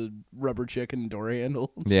the rubber chicken door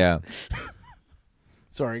handle. Yeah.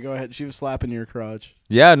 Sorry, go ahead. She was slapping your crotch.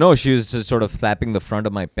 Yeah, no, she was just sort of slapping the front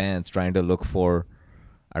of my pants, trying to look for,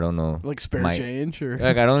 I don't know. Like spare change or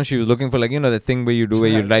Like, I don't know, she was looking for, like, the thing where you do where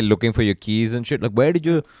you're like looking for your keys and shit. Like, where did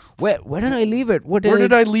I leave it? where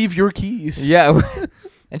did I leave your keys? Yeah.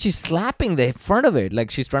 And she's slapping the front of it, like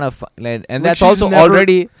she's trying to, and Like that's she's also never-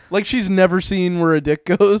 already. Like she's never seen where a dick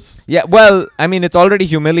goes. Yeah, well, I mean, it's already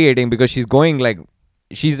humiliating because she's going like,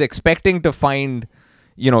 she's expecting to find,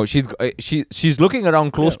 she's looking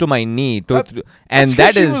around close to my knee, and That's 'cause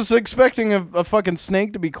that she is. was expecting a fucking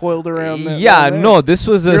snake to be coiled around. Yeah, no, this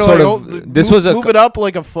was a You're sort like, of. This was a. move it up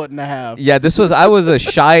like a foot and a half. Yeah, I was a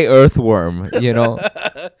shy earthworm,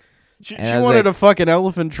 She And I was wanted like- a fucking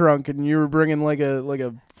elephant trunk, and you were bringing like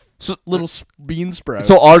a So- little bean sprout.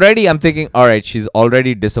 So already I'm thinking, all right, she's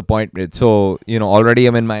already disappointed. So, already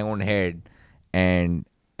I'm in my own head. And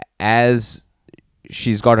as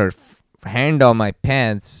she's got her hand on my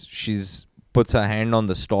pants, she's puts her hand on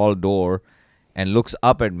the stall door and looks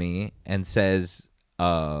up at me and says,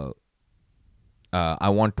 I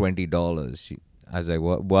want $20. I was like,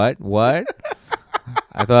 what?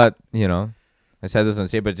 I thought, I said this on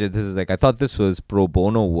stage, but this is like, I thought this was pro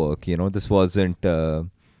bono work, this wasn't, this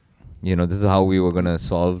is how we were going to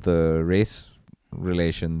solve the race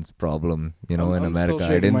relations problem, in I'm America. Still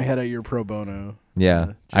shaking my head at your pro bono.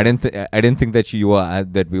 Yeah, I didn't think that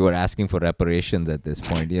that we were asking for reparations at this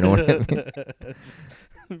point. You know what I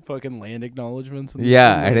mean? Fucking land acknowledgements.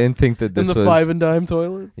 Yeah, I didn't think that this in the was 5 and dime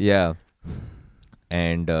toilet. Yeah,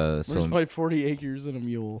 and Where's so my 40 acres and a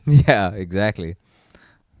mule? yeah, exactly.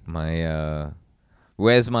 My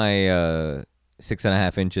where's my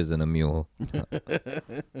 6.5 inches and a mule?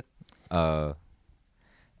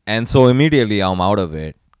 And so immediately I'm out of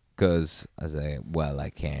it because I was like, well, I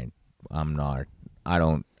can't. I'm not. I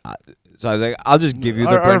don't. So I was like, I'll just give you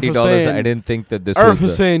the Arif $20. Hussain- I didn't think that this Arif was.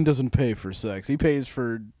 Hussain doesn't pay for sex. He pays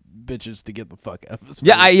for bitches to get the fuck out of his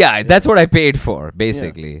Yeah, face. that's what I paid for,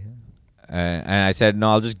 basically. And I said, no,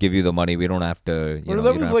 I'll just give you the money. We don't have to. Or You that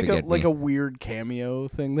don't was have like to a get like me. a weird cameo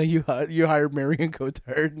thing that you hired Marion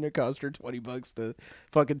Cotillard and it cost her $20 to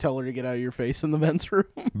fucking tell her to get out of your face in the men's room.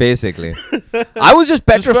 Basically, I was just Just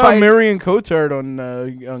found petrified. Marion Cotillard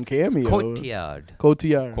on Cameo. Cotillard.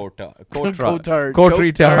 Cotillard. Cotard.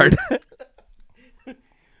 Cotard.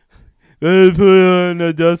 I put on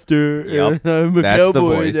a duster. Yup, And I'm a that's the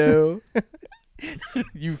cowboy voice. now.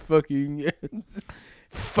 You fucking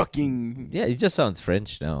Yeah, it just sounds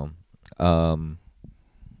French now. Yeah,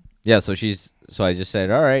 so I just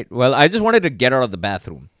said, all right. Well, I just wanted to get out of the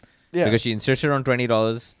bathroom. Yeah. Because she insisted on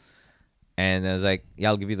 $20. And I was like, yeah,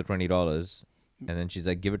 I'll give you the $20. And then she's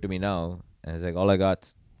like, give it to me now. And I was like, all I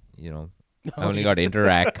got, I only got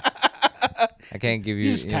Interac. I can't give you.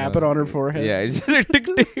 You just tap it on her forehead. Yeah, it's just like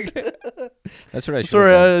tick, tick. That's what I should.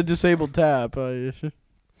 Sorry, disabled tap.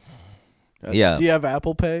 Yeah. Do you have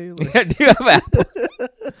Apple Pay? Like, Yeah, do you have Apple?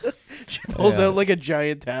 she pulls Yeah. out like a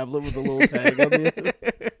giant tablet with a little tag on the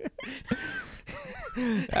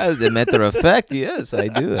end. As a matter of fact, yes, I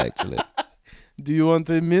do actually. Do you want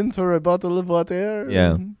a mint or a bottle of water?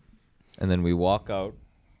 Yeah. And then we walk out,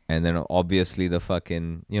 and then obviously the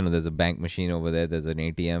fucking, there's a bank machine over there. There's an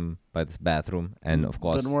ATM by this bathroom, and of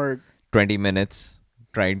course, Doesn't work. 20 minutes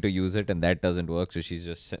trying to use it, and that doesn't work. So she's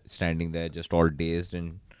just standing there, just all dazed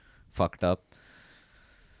and fucked up.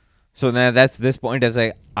 So now that's this point. As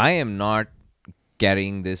I am not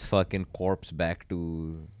carrying this fucking corpse back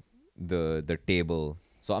to the table.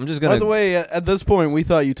 So I'm just gonna. By the way, at this point, we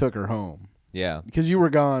thought you took her home. Yeah. Because you were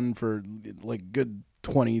gone for like good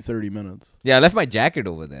 20, 30 minutes. Yeah, I left my jacket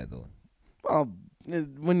over there though. Well,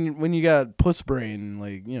 when you got puss brain,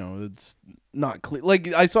 like, it's not clear.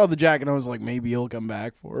 Like, I saw the jacket and I was like, maybe he'll come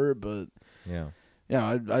back for it. But, Yeah.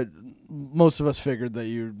 I most of us figured that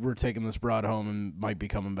you were taking this broad home and might be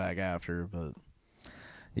coming back after. But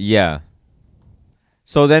Yeah.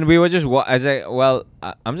 So then we were just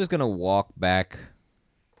I'm just gonna walk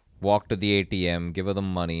to the ATM, give her the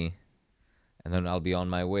money, and then I'll be on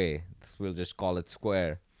my way. We'll just call it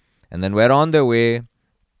square. And then we're on the way,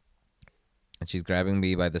 and she's grabbing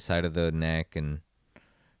me by the side of the neck, and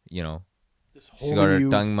just she got her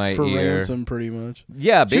tongue in my for ear. ransom, pretty much.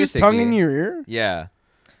 Yeah, She was basically. tongue in your ear. Yeah.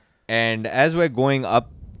 And as we're going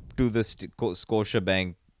up to the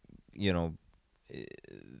Scotiabank,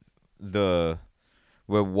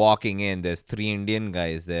 we're walking in, there's 3 Indian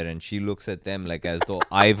guys there, and she looks at them like as though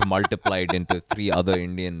I've multiplied into 3 other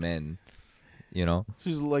Indian men.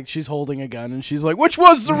 She's holding a gun and she's like, which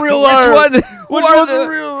one's the real Which R? one? Which Who are one's the the-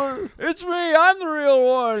 real R? It's me, I'm the real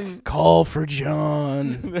one. Call for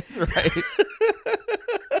John. That's right.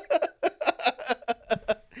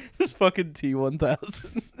 This fucking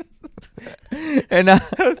T-1000. And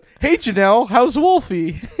Hey, Janelle, how's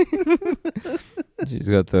Wolfie? she's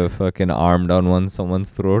got the fucking arm down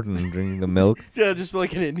someone's throat and drinking the milk. Yeah, just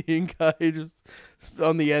like an Indian guy just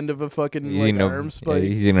on the end of a fucking He's like in a- arm yeah, spike.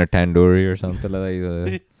 he's in a tandoori or something like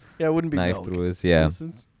that. Yeah, it wouldn't be Knife milk. through his, yeah.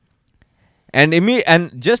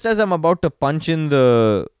 And just as I'm about to punch in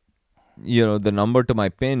the number to my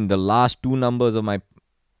pin, the last 2 numbers of my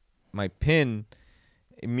pin,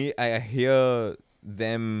 I hear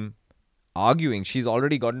them arguing. She's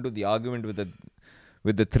already gotten to the argument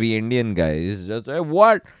with the 3 Indian guys. Just like,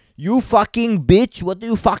 what? You fucking bitch! What do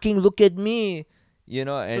you fucking look at me?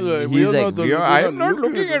 And he's like, I'm not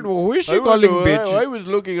looking at who is she calling bitch? I was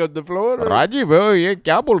looking at the floor. Rajiv ये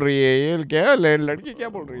क्या बोल रही है ये क्या लड़की क्या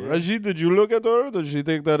बोल रही है Rashid, did you look at her? Did she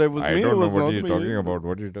think that it was I me? don't It know was what not you're me. talking about.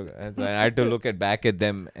 What are you talking? And so I had to look back at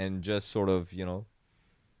them and just sort of,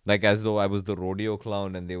 like as though I was the rodeo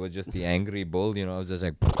clown and they were just the angry bull. I was just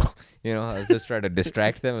like, I was just trying to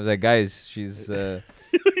distract them. I was like, guys, she's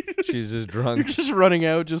just drunk. You're just running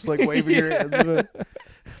out, just like waving your hands. About.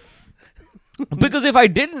 Because if I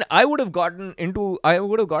didn't, I would have gotten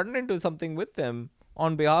into something with them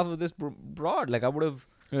on behalf of this broad. Like I would have.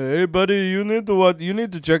 Hey, buddy, you need to what? You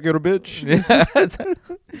need to check your bitch. She's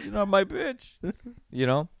not my bitch.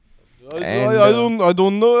 I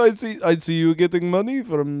don't know. I see you getting money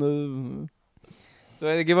from the. So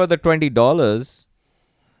I give her the $20,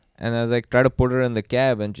 and I was like, try to put her in the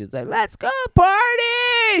cab, and she's like, "Let's go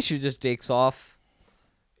party!" She just takes off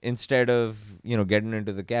instead of getting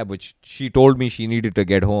into the cab, which she told me she needed to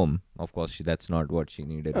get home. Of course, that's not what she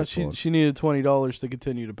needed. She needed $20 to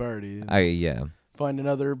continue to party. Find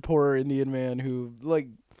another poor Indian man who, like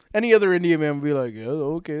any other Indian man, would be like, yeah,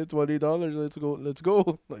 okay, $20, let's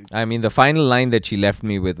go. Like, I mean, the final line that she left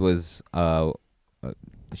me with was,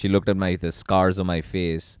 she looked at the scars on my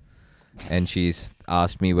face, and she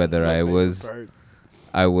asked me whether I was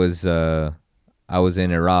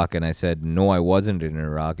in Iraq, and I said no, I wasn't in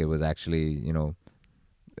Iraq. It was actually, it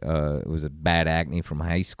was a bad acne from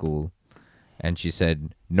high school. And she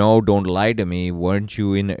said, no, don't lie to me. Weren't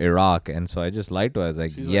you in Iraq? And so I just lied to her. I was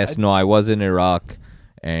like, yes, no, I was in Iraq.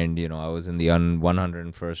 And, I was in the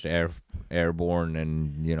 101st Airborne.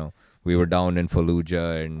 And, we were down in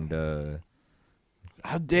Fallujah. And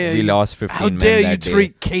how dare we lost 15 men How dare you that day.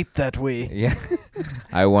 treat Kate that way? Yeah.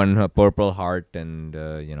 I won a Purple Heart. And,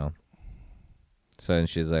 so and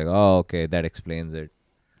she's like, oh, okay, that explains it.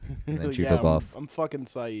 And then she took off. I'm fucking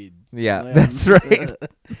Saeed. Yeah, that's right.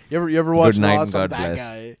 You ever watch Good night Lost? and I'm God that bless.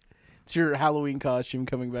 guy. It's your Halloween costume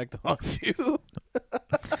coming back to haunt you.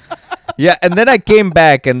 Yeah, and then I came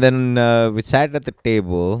back, and then we sat at the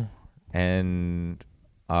table, and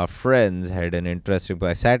our friends had an interesting.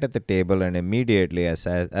 I sat at the table and immediately, as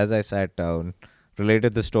I sat down,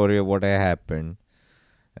 related the story of what had happened,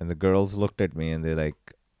 and the girls looked at me and they're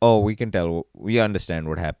like, "Oh, we can tell. We understand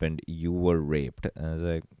what happened. You were raped." And I was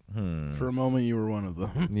like, For a moment, you were one of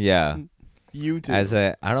them. Yeah. You too.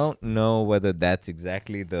 I don't know whether that's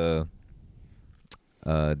exactly the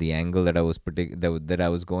angle that I was that I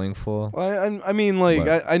was going for. I mean, like,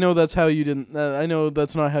 But- I know that's how you didn't. I know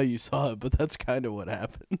that's not how you saw it, but that's kind of what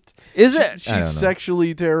happened. Is She, it? she I don't know.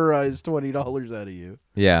 sexually terrorized $20 out of you.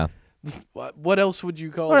 Yeah. What else would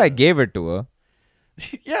you call Well, I it? gave it to her.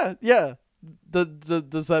 Yeah.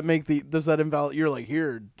 Does that make does that invalidate? You're like,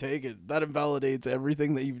 here, take it. That invalidates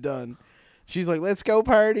everything that you've done. She's like, let's go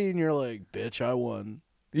party, and you're like, bitch, I won.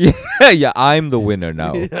 Yeah, I'm the winner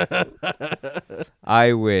now. Yeah,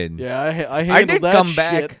 I win. I handled I did that come shit.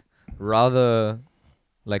 back rather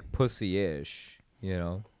like pussy-ish, you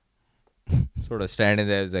know. Sort of standing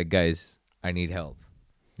there, I was like, guys, I need help.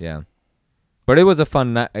 Yeah. But it was a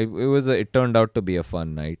fun night. It turned out to be a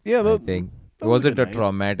fun night. Yeah, I think. that was a Wasn't good a night.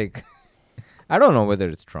 traumatic. I don't know whether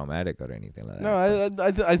it's traumatic or anything like that.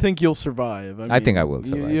 No, I think you'll survive. I think I will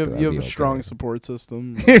you- survive, You have, too. you I'll have a be strong okay. support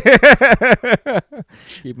system.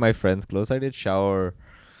 Keep my friends close. I did shower,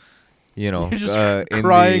 you know, You're just in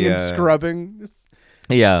crying the, and scrubbing.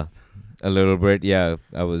 Yeah, a little bit. Yeah,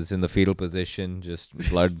 I was in the fetal position, just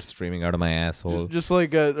blood streaming out of my asshole. Just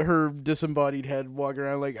like her disembodied head walking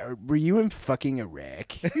around like, were you in fucking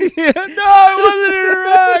Iraq? Yeah, no, I wasn't in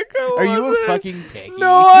Iraq. Are you a fucking peggy?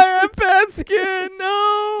 No, I am bad skin.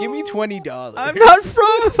 No. Give me $20. I'm not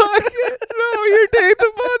from fucking. No, you take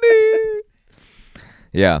the money.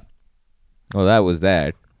 Yeah. Well, that was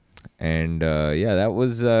that. And yeah, that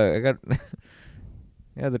was. I got.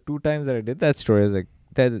 Yeah, the 2 times that I did that story, I was like,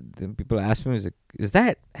 then people asked me, is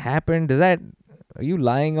that happened? Are you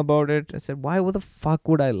lying about it? I said, why the fuck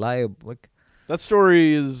would I lie? Like, That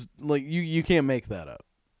story is like you can't make that up.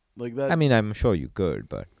 Like that. I mean, I'm sure you could,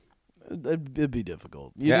 but it'd be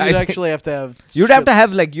difficult. You'd, Yeah, I you'd think- actually have to have. you'd have shit- to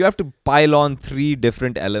have you have to pile on 3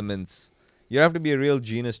 different elements. You have to be a real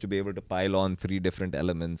genius to be able to pile on 3 different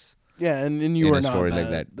elements Yeah, and you in are a not story like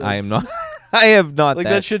that. I am That's- not. I have not Like that,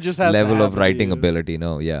 that shit just has to level of happen to writing you. ability.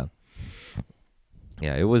 No, yeah,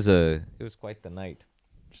 yeah. It was quite the night,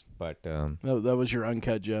 but That was your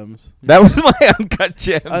uncut gems. that was my uncut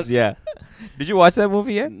gems. I- Yeah. Did you watch that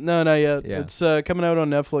movie yet? No, not yet. Yeah. It's coming out on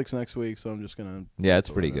Netflix next week, so I'm just gonna. Yeah, it's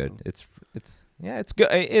throw pretty it good. out. It's it's good.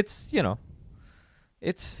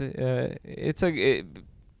 It's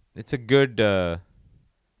it's a good. Yeah,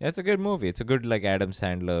 it's a good movie. It's a good like Adam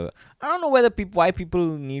Sandler. I don't know why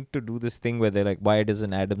people need to do this thing where they're like, why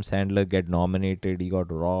doesn't Adam Sandler get nominated? He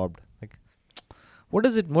got robbed. Like, what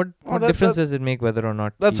does it? What that- difference that- does it make whether or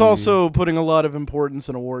not? That's he- also putting a lot of importance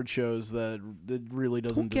in award shows that it really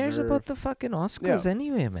doesn't Who cares deserve. about the fucking Oscars Yeah.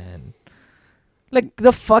 anyway, man? Like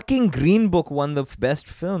the fucking Green Book won the best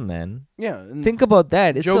film, man. Yeah, and Think about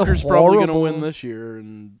that. It's Joker's a probably gonna horrible- win this year,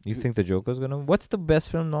 and You think the Joker's gonna? What's the best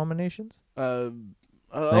film nominations?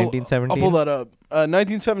 I'll 1917? pull that up.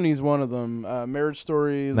 1970 is one of them. Marriage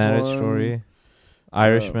Story is Marriage one. Story,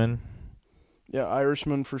 Irishman, Yeah,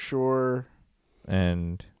 Irishman for sure.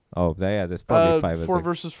 and there's probably 5 or Ford 6.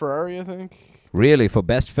 versus Ferrari, I think. Really, for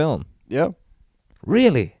best film? Yeah.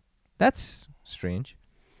 Really? That's strange.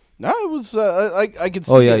 No, it was. I could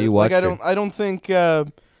see. Oh, yeah, it. you Like, watched I don't think. I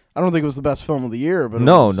don't think it was the best film of the year, but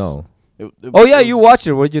No, it was, no. It Oh yeah, was- you watched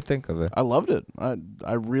it. What did you think of it? I loved it.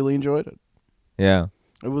 I really enjoyed it. Yeah,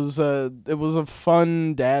 It was a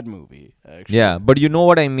fun dad movie. Actually. yeah. But you know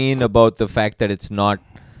what I mean about the fact that it's not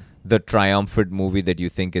the triumphant movie that you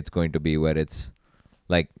think it's going to be, where it's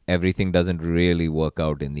like everything doesn't really work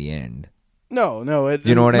out in the end. No. You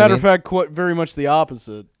know what I matter mean? of fact, quite very much the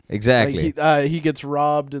opposite. Exactly. Like he gets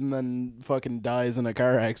robbed and then fucking dies in a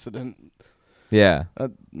car accident. Yeah,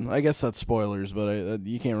 I guess that's spoilers, but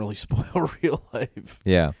you can't really spoil real life.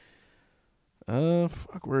 yeah.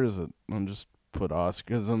 Fuck, where is it? I'm just put Oscar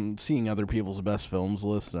because I'm seeing other people's best films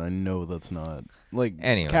list, and I know that's not like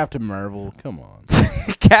Anyway. Captain Marvel. Come on.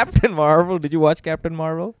 Captain Marvel. Did you watch Captain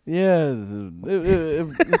Marvel? Yeah,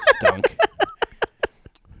 it stunk.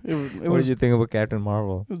 It What was did you think about Captain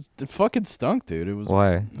Marvel? it fucking stunk, dude. It was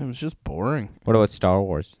Why? it was just boring. What about Star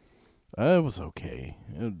Wars? It was okay.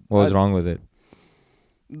 What was wrong with it?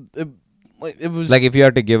 It was Like, if you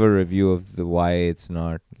had to give a review of the why it's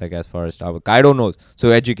not like as far as Star Wars, I don't know. So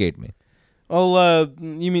educate me.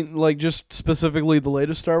 you mean like just specifically the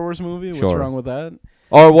latest Star Wars movie? What's Sure. wrong with that?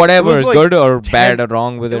 Or whatever was is like good or 10 bad or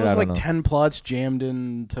wrong with it. It was I like don't know. 10 plots jammed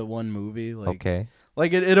into one movie. Like, Okay.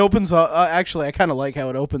 Like it opens up. Actually, I kind of like how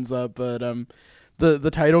it opens up, but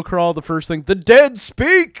the title crawl, the first thing, the dead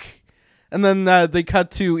speak, and then they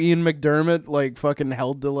cut to Ian McDermott like fucking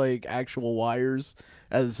held to like actual wires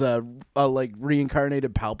as like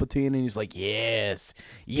reincarnated Palpatine, and he's like, yes,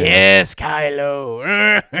 Kylo,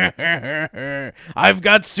 I've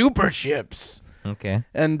got super ships. Okay.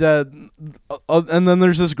 And then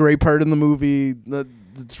there's this great part in the movie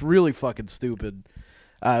that's really fucking stupid.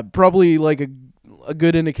 Probably like a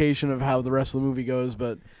good indication of how the rest of the movie goes,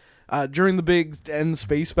 but during the big end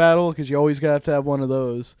space battle, because you always have to have one of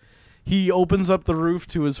those, he opens up the roof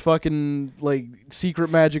to his fucking like secret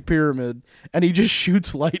magic pyramid, and he just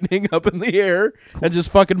shoots lightning up in the air and just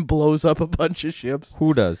fucking blows up a bunch of ships.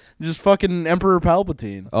 Who does? Just fucking Emperor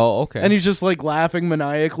Palpatine. Oh, okay. And he's just like laughing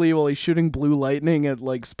maniacally while he's shooting blue lightning at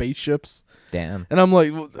like spaceships. Damn. And I'm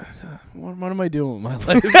like, what am I doing with my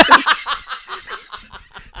life?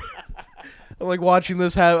 I'm like watching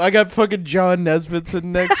this happen. I got fucking John Nesbitt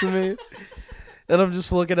sitting next to me. And I'm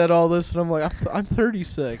just looking at all this, and I'm like, I'm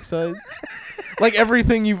 36. Like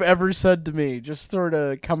everything you've ever said to me, just sort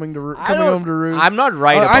of coming home to roost. I'm not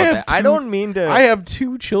right about that. I don't mean to. I have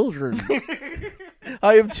 2 children.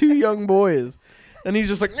 I have 2 young boys, and he's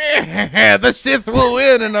just like, the Sith will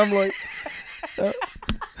win, and I'm like,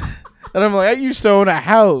 I used to own a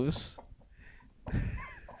house.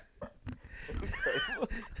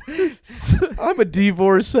 I'm a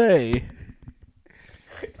divorcee.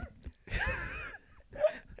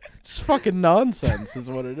 Just fucking nonsense is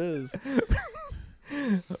what it is.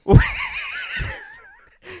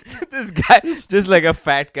 This guy is just like a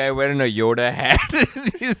fat guy wearing a Yoda hat.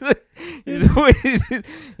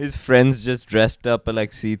 His friends just dressed up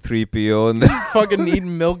like C-3PO and fucking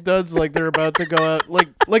eating milk duds like they're about to go out,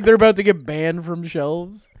 like they're about to get banned from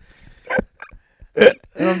shelves.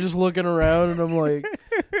 And I'm just looking around, and I'm like,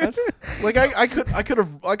 I could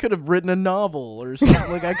have written a novel or something.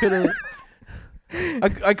 Like I could have.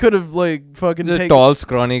 I could have like fucking a tall,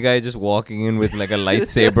 scrawny guy just walking in with like a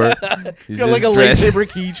lightsaber. He's got like a lightsaber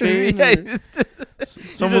keychain.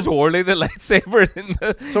 Someone just holding the lightsaber in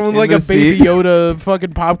the. Someone like a Baby Yoda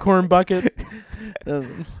fucking popcorn bucket.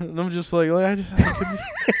 And I'm just like I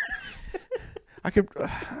could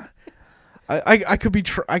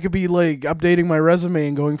be like updating my resume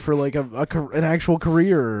and going for like an actual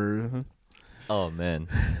career. Oh man,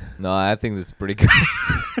 no, I think this is pretty good.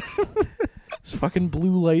 It's fucking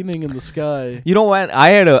blue lightning in the sky. You know what? I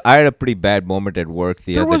had a pretty bad moment at work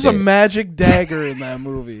the other day. There was a magic dagger in that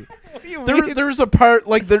movie. There's a part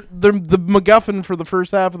like the MacGuffin for the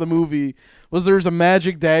first half of the movie was there's a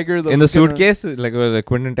magic dagger that in the suitcase, like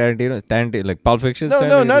Quentin Tarantino, like Pulp Fiction.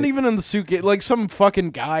 No, not even in the suitcase. Like some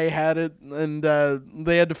fucking guy had it, and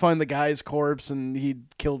they had to find the guy's corpse, and he'd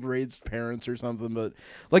killed Rey's parents or something. But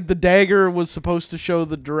like the dagger was supposed to show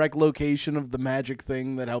the direct location of the magic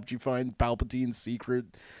thing that helped you find Palpatine's secret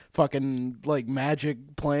fucking like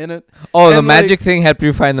magic planet. Oh, and the magic thing helped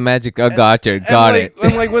you find the magic. Oh, gotcha, got it.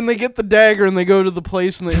 And like when they get the dagger and they go to the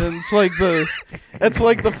place, and it's like the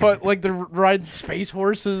ride space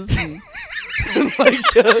horses and like.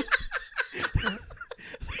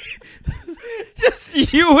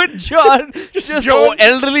 Just you and John, just John,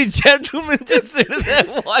 elderly gentlemen, just sitting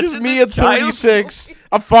there watching. Just me at 36,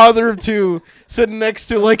 a father of 2, sitting next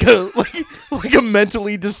to like a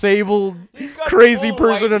mentally disabled crazy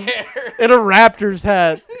person in a Raptors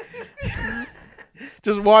hat,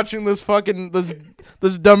 just watching this fucking this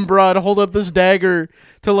dumb broad hold up this dagger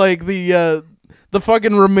to like the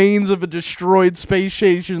fucking remains of a destroyed space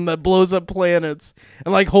station that blows up planets,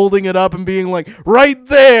 and like holding it up and being like, right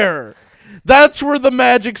there. That's where the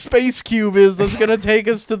magic space cube is that's going to take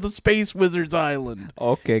us to the Space Wizards Island.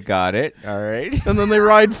 Okay, got it. All right. And then they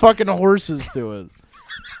ride fucking horses to it.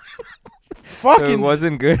 Fucking. So it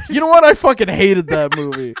wasn't good. You know what? I fucking hated that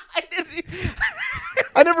movie.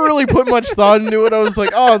 I never really put much thought into it. I was like,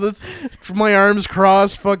 oh, that's my arms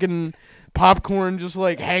crossed, fucking popcorn just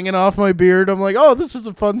like hanging off my beard. I'm like, oh, this is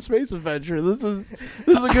a fun space adventure. This is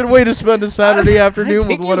a good way to spend a Saturday afternoon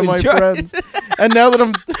with one of my friends. And now that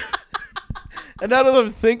I'm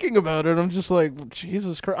thinking about it, I'm just like,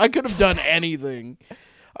 Jesus Christ! I could have done anything.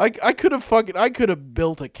 I could have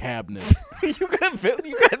built a cabinet. You could have built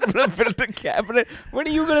a cabinet. When are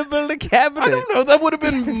you gonna build a cabinet? I don't know. That would have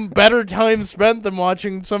been better time spent than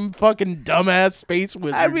watching some fucking dumbass space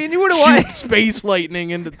wizard. I mean, you would have shoot space lightning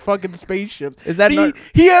into fucking spaceships. Is that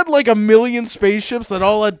he had like 1 million spaceships that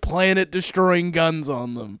all had planet-destroying guns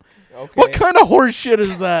on them. Okay. What kind of horse shit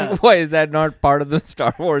is that? Why is that not part of the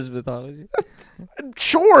Star Wars mythology?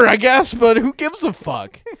 Sure, I guess, but who gives a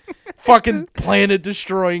fuck? Fucking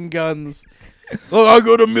planet-destroying guns. Oh, I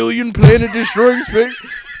got 1 million planet-destroying space.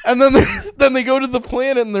 And then they go to the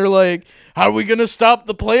planet and they're like, how are we gonna stop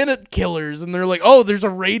the planet killers? And they're like, oh, there's a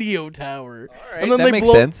radio tower. right, And then that makes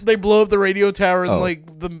sense. they blow up the radio tower and Oh.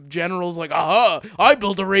 like the general's like, aha, I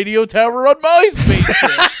built a radio tower on my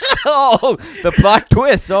spaceship. Oh, the plot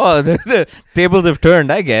twist. Oh, the tables have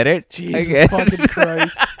turned. I get it. I Jesus get fucking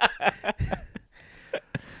Christ.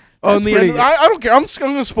 Oh, in That's the pretty end, I don't care. I'm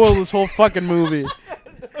gonna spoil this whole fucking movie.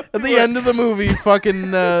 At the end of the movie,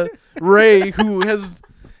 fucking Rey, who has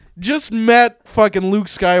just met fucking Luke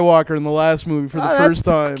Skywalker in the last movie for the first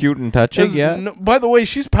time. Cute and touching, Has yeah. by the way,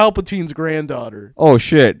 she's Palpatine's granddaughter, Oh,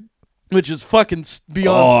 shit. which is fucking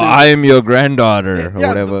beyond. Oh, stupid. I am your granddaughter, or Yeah,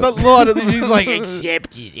 whatever. the lot of she's like,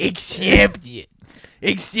 Accept it.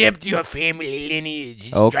 Accept your family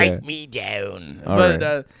lineage. Okay. Strike me down. All but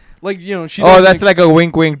right. like she. Oh, doesn't that's like a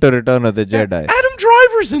wink wink to Return of the Yeah, Jedi. Adam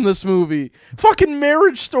Driver's in this movie. Fucking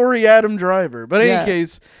Marriage Story Adam Driver. But in Yeah. any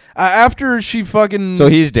case, after she fucking. So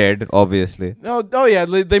he's dead, obviously. Oh yeah,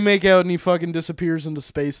 they make out and he fucking disappears into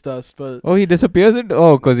space dust. But Oh, he disappears it?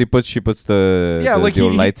 Oh, because she puts the, Yeah, the like dual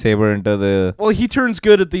he- lightsaber into the... well, he turns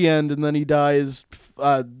good at the end and then he dies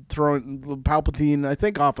throwing Palpatine, I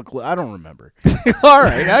think, off a cliff. I don't remember. All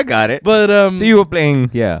right, I got it. But So you were playing,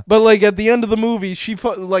 yeah. But like at the end of the movie, she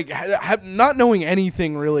not knowing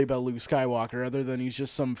anything really about Luke Skywalker other than he's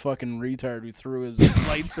just some fucking retard who threw his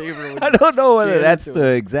lightsaber. I don't know whether Yeah, that's into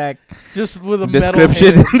the exact just with a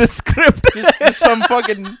description metal in the script. just some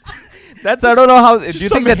fucking That's I don't know how. Do you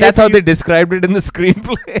some think that's how hippie- they described it in the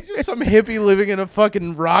screenplay? just some hippie living in a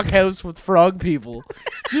fucking rock house with frog people,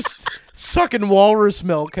 just sucking walrus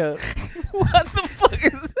milk. What the fuck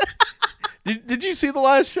is that? Did you see The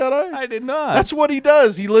Last Jedi? I did not. That's what he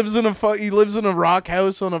does. He lives in a rock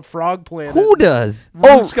house on a frog planet. Who does?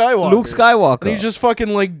 Luke Skywalker. Luke Skywalker. And he's just fucking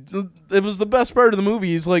like, it was the best part of the movie.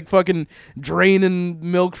 He's like fucking draining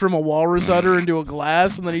milk from a walrus udder into a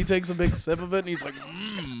glass, and then he takes a big sip of it, and he's like,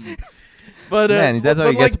 mmm. But man, that's how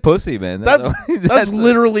but he gets like, pussy, man. that's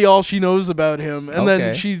literally all she knows about him. And then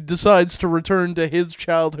Okay. she decides to return to his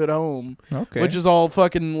childhood home, okay. which is all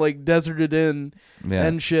fucking like deserted in yeah.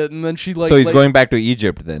 and shit. And then she like, so he's like- going back to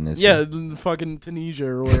Egypt then, is he? yeah, fucking Tunisia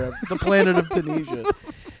or wherever, the planet of Tunisia,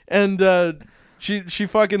 and she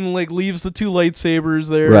fucking like leaves the two lightsabers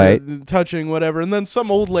there, Right. touching whatever, and then some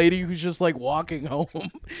old lady who's just like walking home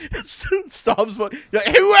stops.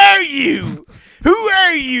 Who are you? Who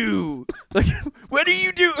are you? Like, what are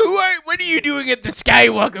you do? What are you doing at the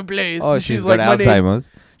Skywalker place? Oh, And she's like, got "My name-" Alzheimer's.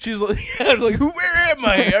 She's like, yeah, like, where am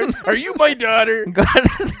I? Are you my daughter? Got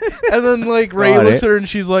And then like Ray Got looks it. at her and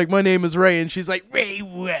she's like, my name is Ray, and she's like, Ray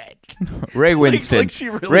what? Ray Winston. like she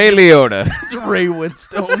really Ray did- Liotta. It's Ray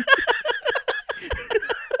Winstone.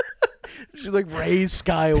 She's like Ray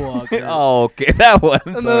Skywalker. Oh, okay, that one.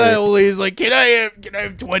 And then that Sorry. old lady's like, can I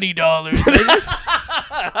have $20?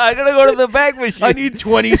 I gotta go to the bank machine. I need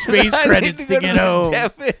 20 space I need credits to go get the home.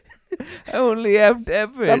 debit. I only have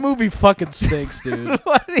debit. That movie fucking stinks, dude.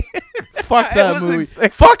 What do you- Fuck I that was movie. expecting-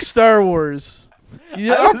 Fuck Star Wars.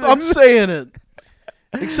 Yeah, I was I'm saying it.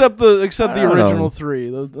 Except the I don't original know. 3.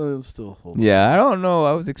 Those still hold. Yeah, I don't know.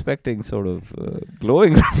 I was expecting sort of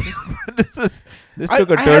glowing review. this I- took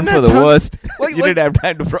a I turn hadn't for had the time- worst. like- you like- didn't have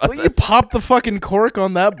time to process. Like you pop the fucking cork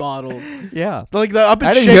on that bottle. Yeah. Like that, I've been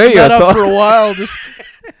I didn't hear shaking you, that I up thought- for a while,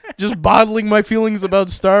 just bottling my feelings about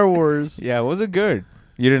Star Wars. Yeah, was it good?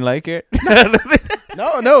 You didn't like it?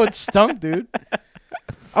 No, it stunk, dude.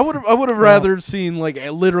 I would have rather seen like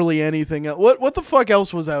literally anything. What the fuck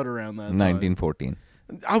else was out around that time? 1914.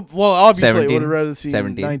 Well, obviously, I 17? would have rather seen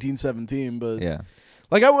 17. 1917, but Yeah.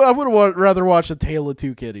 like I would have rather watched A Tale of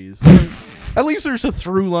Two Kitties. At least there's a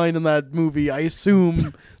through line in that movie. I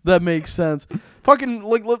assume that makes sense. Fucking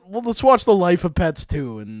like, let's watch The Life of Pets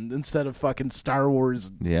 2 and instead of fucking Star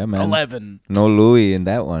Wars Yeah, man. 11. No Louis in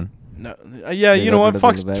that one. No, yeah, They you know got what? rid of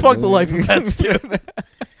Fuck, the bad fuck The movie. Life of Pets 2.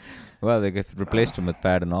 Well, they replaced him with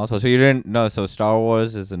Patton also. So you didn't. No, so Star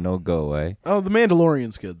Wars is a no-go, eh? Oh, The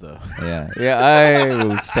Mandalorian's good though. Yeah. I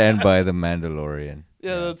will stand by the Mandalorian.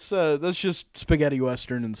 Yeah, that's just spaghetti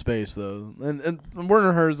western in space though, and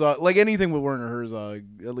Werner Herzog, like anything with Werner Herzog,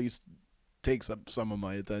 at least takes up some of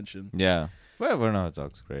my attention. Yeah. Well, Werner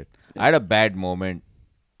Herzog's great. I had a bad moment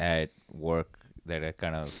at work that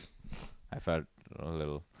I felt a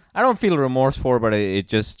little. I don't feel remorse for, but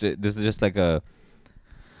this is just like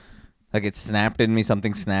it snapped in me.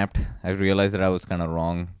 Something snapped. I realized that I was kind of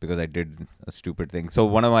wrong because I did a stupid thing. So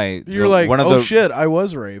one of my You're like, one of oh the, shit, I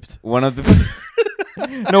was raped. one of the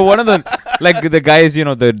no, one of the like the guys,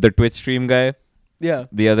 the Twitch stream guy Yeah,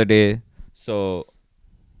 the other day. So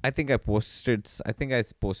I think I posted something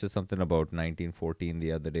about 1914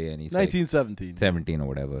 the other day, and he said 1917. 17 or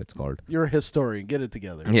whatever it's called. You're a historian. Get it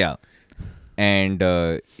together. Yeah. And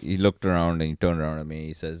he looked around and he turned around at me.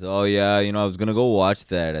 He says, "Oh yeah, I was gonna go watch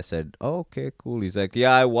that." I said, "Oh, okay, cool." He's like,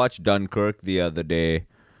 "Yeah, I watched Dunkirk the other day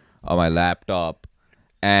on my laptop,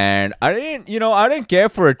 and I didn't care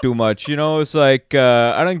for it too much. It's like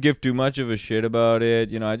I don't give too much of a shit about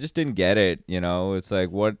it. I just didn't get it. It's like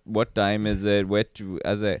what time is it?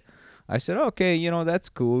 I said, okay, that's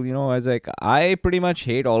cool. I was like, I pretty much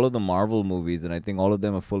hate all of the Marvel movies, and I think all of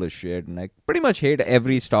them are full of shit, and I pretty much hate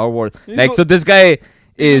every Star Wars. So this guy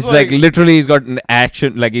is like literally, he's got an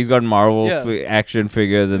action, like he's got Marvel action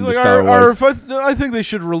figures and the Star Wars. I think they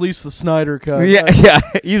should release the Snyder cut. Yeah,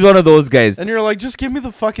 he's one of those guys. And you're like, just give me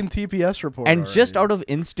the fucking TPS report. And already. just out of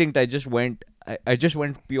instinct, I just went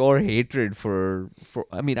pure hatred for.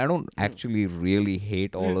 I mean, I don't actually really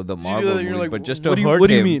hate all of the Marvel movies, like, but just to what do you, hurt what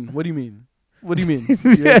do you him. mean? What do you mean? What do you mean? You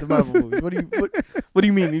hate the Marvel movies? What do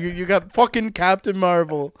you mean? You got fucking Captain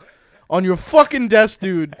Marvel on your fucking desk,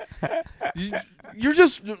 dude. You're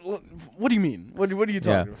just. What do you mean? What are you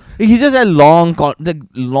talking about? He's just a long,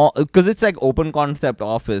 because it's like open concept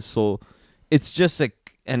office, so it's just like,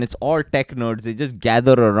 and it's all tech nerds. They just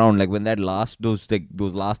gather around, like when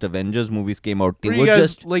those last Avengers movies came out. They Were were you guys,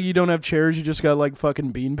 just like, you don't have chairs. You just got like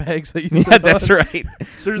fucking beanbags that you. yeah, sit that's on. right.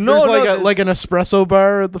 There's like an espresso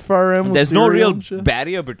bar at the far end. With There's no cereal real and shit.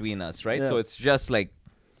 barrier between us, right? Yeah. So it's just like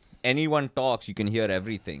anyone talks, you can hear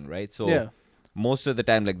everything, right? So Yeah. most of the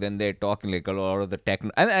time, like then they're talking like a lot of the tech.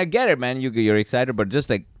 And I get it, man. You're excited, but just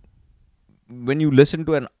like when you listen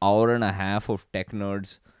to an hour and a half of tech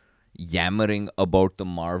nerds yammering about the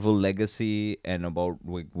Marvel legacy and about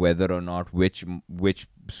whether or not which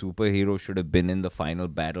superhero should have been in the final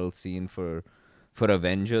battle scene for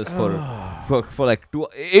Avengers for like 2,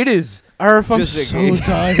 it is Arif, I'm just like- so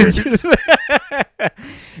tired.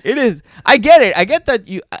 it is. I get it. I get that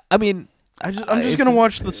you. I mean, I'm just gonna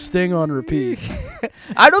watch The Sting on repeat.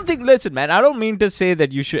 I don't think. Listen, man. I don't mean to say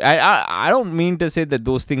that you should. I don't mean to say that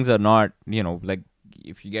those things are not. Like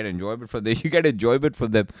if you get enjoyment from them, you get enjoyment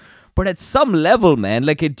from them. But at some level, man,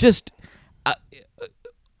 like it just.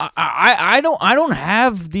 I don't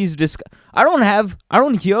have these I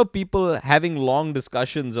don't hear people having long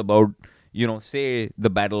discussions about say the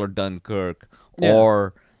Battle of Dunkirk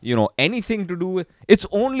or anything to do with it's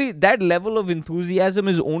only that level of enthusiasm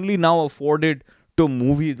is only now afforded to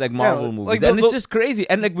movies like Marvel movies, like and it's just crazy.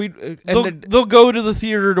 And like they'll go to the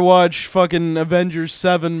theater to watch fucking Avengers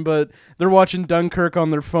 7, but they're watching Dunkirk on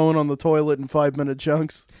their phone on the toilet in 5-minute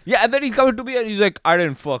chunks. yeah, and then he's coming to me and he's like, I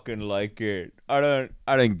didn't fucking like it. I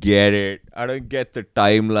don't get it. I don't get the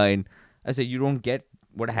timeline. I said, you don't get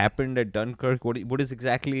what happened at Dunkirk? What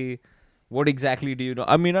exactly do you know?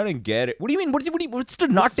 I mean, I didn't get it. What do you mean? What's to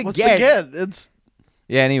not to What's get? to get? It's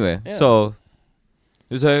Yeah, anyway. Yeah. So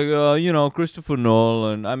it's like Christopher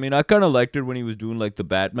Nolan. I mean, I kind of liked it when he was doing like the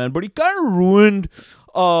Batman, but he kind of ruined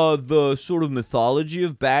the sort of mythology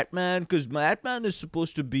of Batman, because Batman is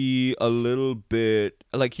supposed to be a little bit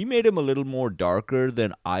like, he made him a little more darker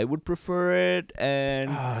than I would prefer it. And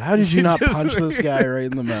how did you not punch this guy right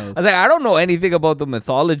in the mouth? I was like, I don't know anything about the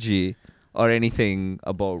mythology or anything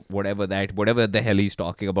about whatever the hell he's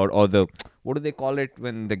talking about, or the, what do they call it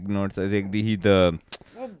when the nerds? I think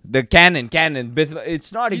the canon.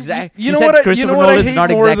 It's not exactly. You know what I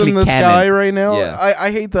hate more than this guy right now? Yeah. I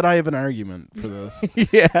hate that I have an argument for this.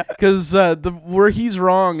 Yeah. Because where he's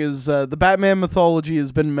wrong is the Batman mythology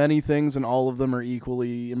has been many things, and all of them are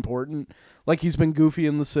equally important. Like, he's been goofy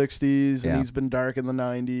in the 60s, and he's been dark in the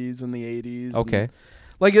 90s and the 80s. Okay.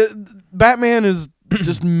 Batman is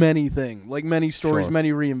just many things, like many stories, Sure.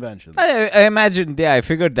 many reinventions. I imagine. Yeah, I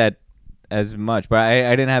figured that as much, but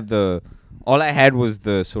I didn't have the. All I had was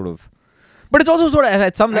the sort of. But it's also sort of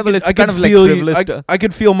at some level, it's kind of like frivolous. I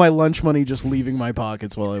could feel my lunch money just leaving my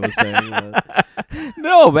pockets while I was saying that.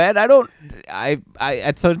 No, man, I don't. I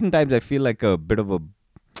at certain times I feel like a bit of a.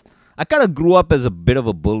 I kind of grew up as a bit of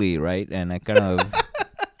a bully, right? And I kind of.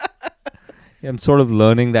 I'm sort of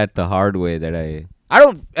learning that the hard way.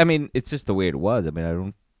 I mean, it's just the way it was. I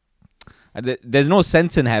mean, there's no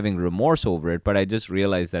sense in having remorse over it, but I just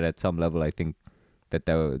realized that at some level, I think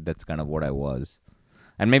that's kind of what I was.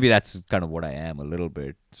 And maybe that's kind of what I am a little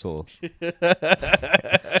bit. So,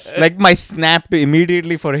 like, my snap to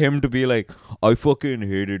immediately for him to be like, I fucking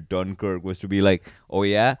hated Dunkirk, was to be like, oh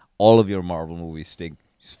yeah, all of your Marvel movies stink.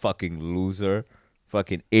 You fucking loser,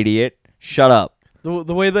 fucking idiot, shut up.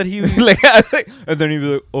 The way that he like, and then he was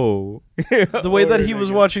like, oh. The way that he Or, was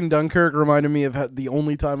like, watching Dunkirk reminded me of the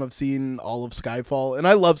only time I've seen all of Skyfall, and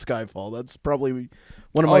I love Skyfall. That's probably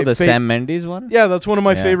one of my the Sam Mendes one. Yeah, that's one of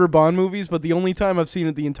my Yeah. favorite Bond movies, but the only time I've seen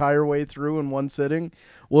it the entire way through in one sitting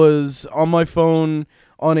was on my phone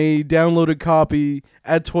on a downloaded copy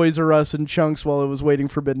at Toys R Us in chunks while I was waiting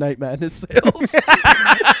for Midnight Madness sales.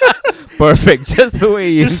 Perfect, just the way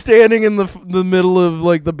you. Just standing in the middle of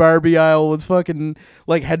like the Barbie aisle with fucking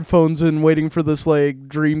like headphones in, waiting for this like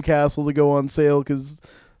Dream Castle to go on sale because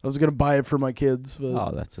I was gonna buy it for my kids. But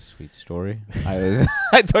Oh, that's a sweet story. I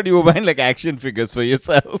thought you were buying like action figures for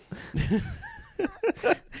yourself.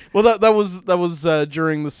 well, that was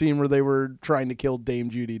during the scene where they were trying to kill Dame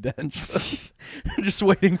Judi Dench. Just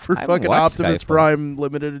waiting for I haven't fucking watched Optimus Skyfall. Prime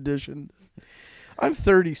limited edition. I'm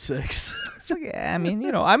 36. I mean,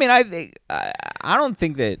 I think I don't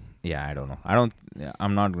think that. Yeah, I don't know.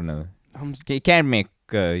 I'm not gonna. You can't make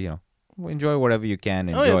enjoy whatever you can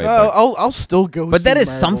enjoy. but I'll still go. but see there is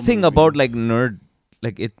Marvel something about like movies. nerd.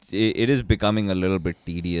 Like it is becoming a little bit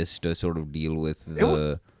tedious to sort of deal with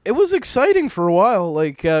the. It was exciting for a while,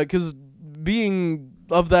 like because being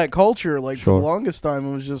of that culture, like for Sure. the longest time,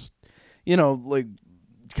 it was just like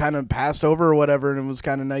kind of passed over or whatever, and it was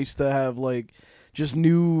kind of nice to have like just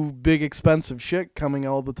new big expensive shit coming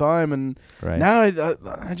all the time. And Right. now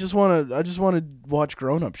I just want to watch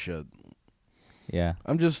grown up shit. Yeah.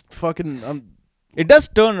 I'm just fucking. It does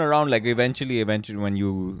turn around. Like eventually, when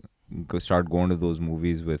you start going to those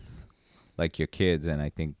movies with like your kids, and I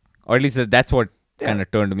think, or at least that's what kind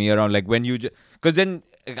of turned me around. Like when you, because then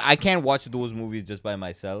I can't watch those movies just by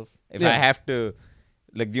myself. If I Yeah. have to,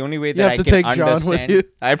 like the only way You that have I to can take John with understand, you.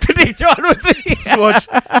 I have to take John with me.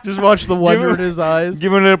 just watch the wonder in his eyes.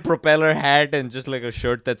 Give him a little propeller hat and just like a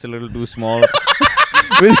shirt that's a little too small,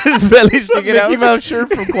 with his belly sticking out. Mickey Mouse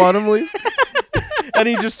shirt from Quantum Leap. And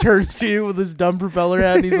he just turns to you with his dumb propeller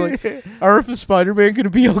hat, and he's like, "Arf, is Spider-Man gonna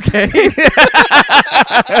be okay?"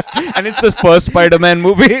 And it's his first Spider-Man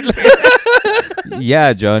movie.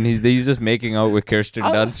 Yeah, John. He's just making out with Kirsten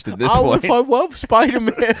Dunst at this point. If I love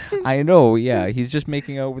Spider-Man. I know. Yeah, he's just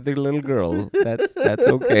making out with the little girl. That's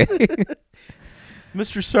okay.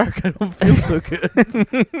 Mr. Stark, I don't feel so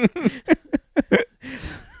good.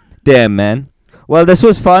 Damn, man. Well, this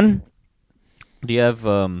was fun. Do you have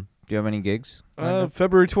any gigs?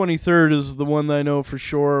 February 23rd is the one that I know for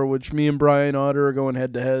sure, which me and Brian Otter are going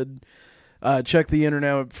head to head. Check the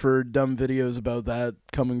internet for dumb videos about that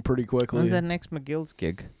coming pretty quickly. When's that next McGill's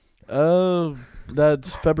gig?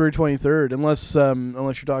 That's February 23rd, unless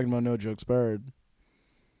you're talking about No Jokes Barred.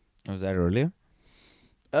 Was that earlier?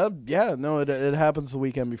 Yeah, no, it happens the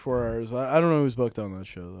weekend before ours. I don't know who's booked on that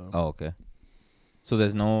show though. Oh, okay. So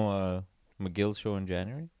there's no McGill's show in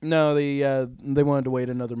January? No, they wanted to wait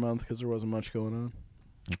another month because there wasn't much going on.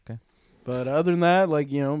 Okay. But other than that,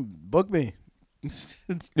 book me.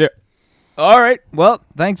 Yeah. All right. Well,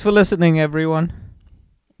 thanks for listening, everyone.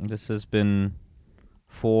 This has been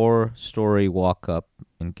 4-story walk up,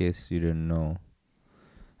 in case you didn't know.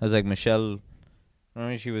 I was like, Michelle,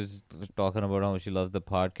 remember she was talking about how she loved the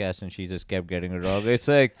podcast and she just kept getting it wrong. It's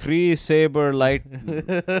like 3 saber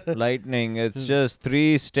lightning. It's just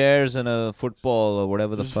 3 stairs and a football or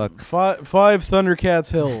whatever the fuck. Five Thundercats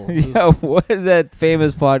Hill. Yeah, what is that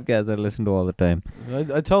famous podcast I listen to all the time?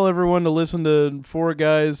 I tell everyone to listen to 4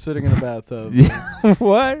 guys sitting in a bathtub.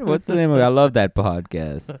 What? What's the name of it? I love that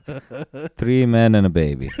podcast. 3 men and a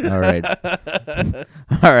baby. All right.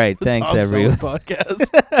 All right. Thanks, Tom Selleck everyone.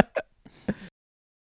 podcast.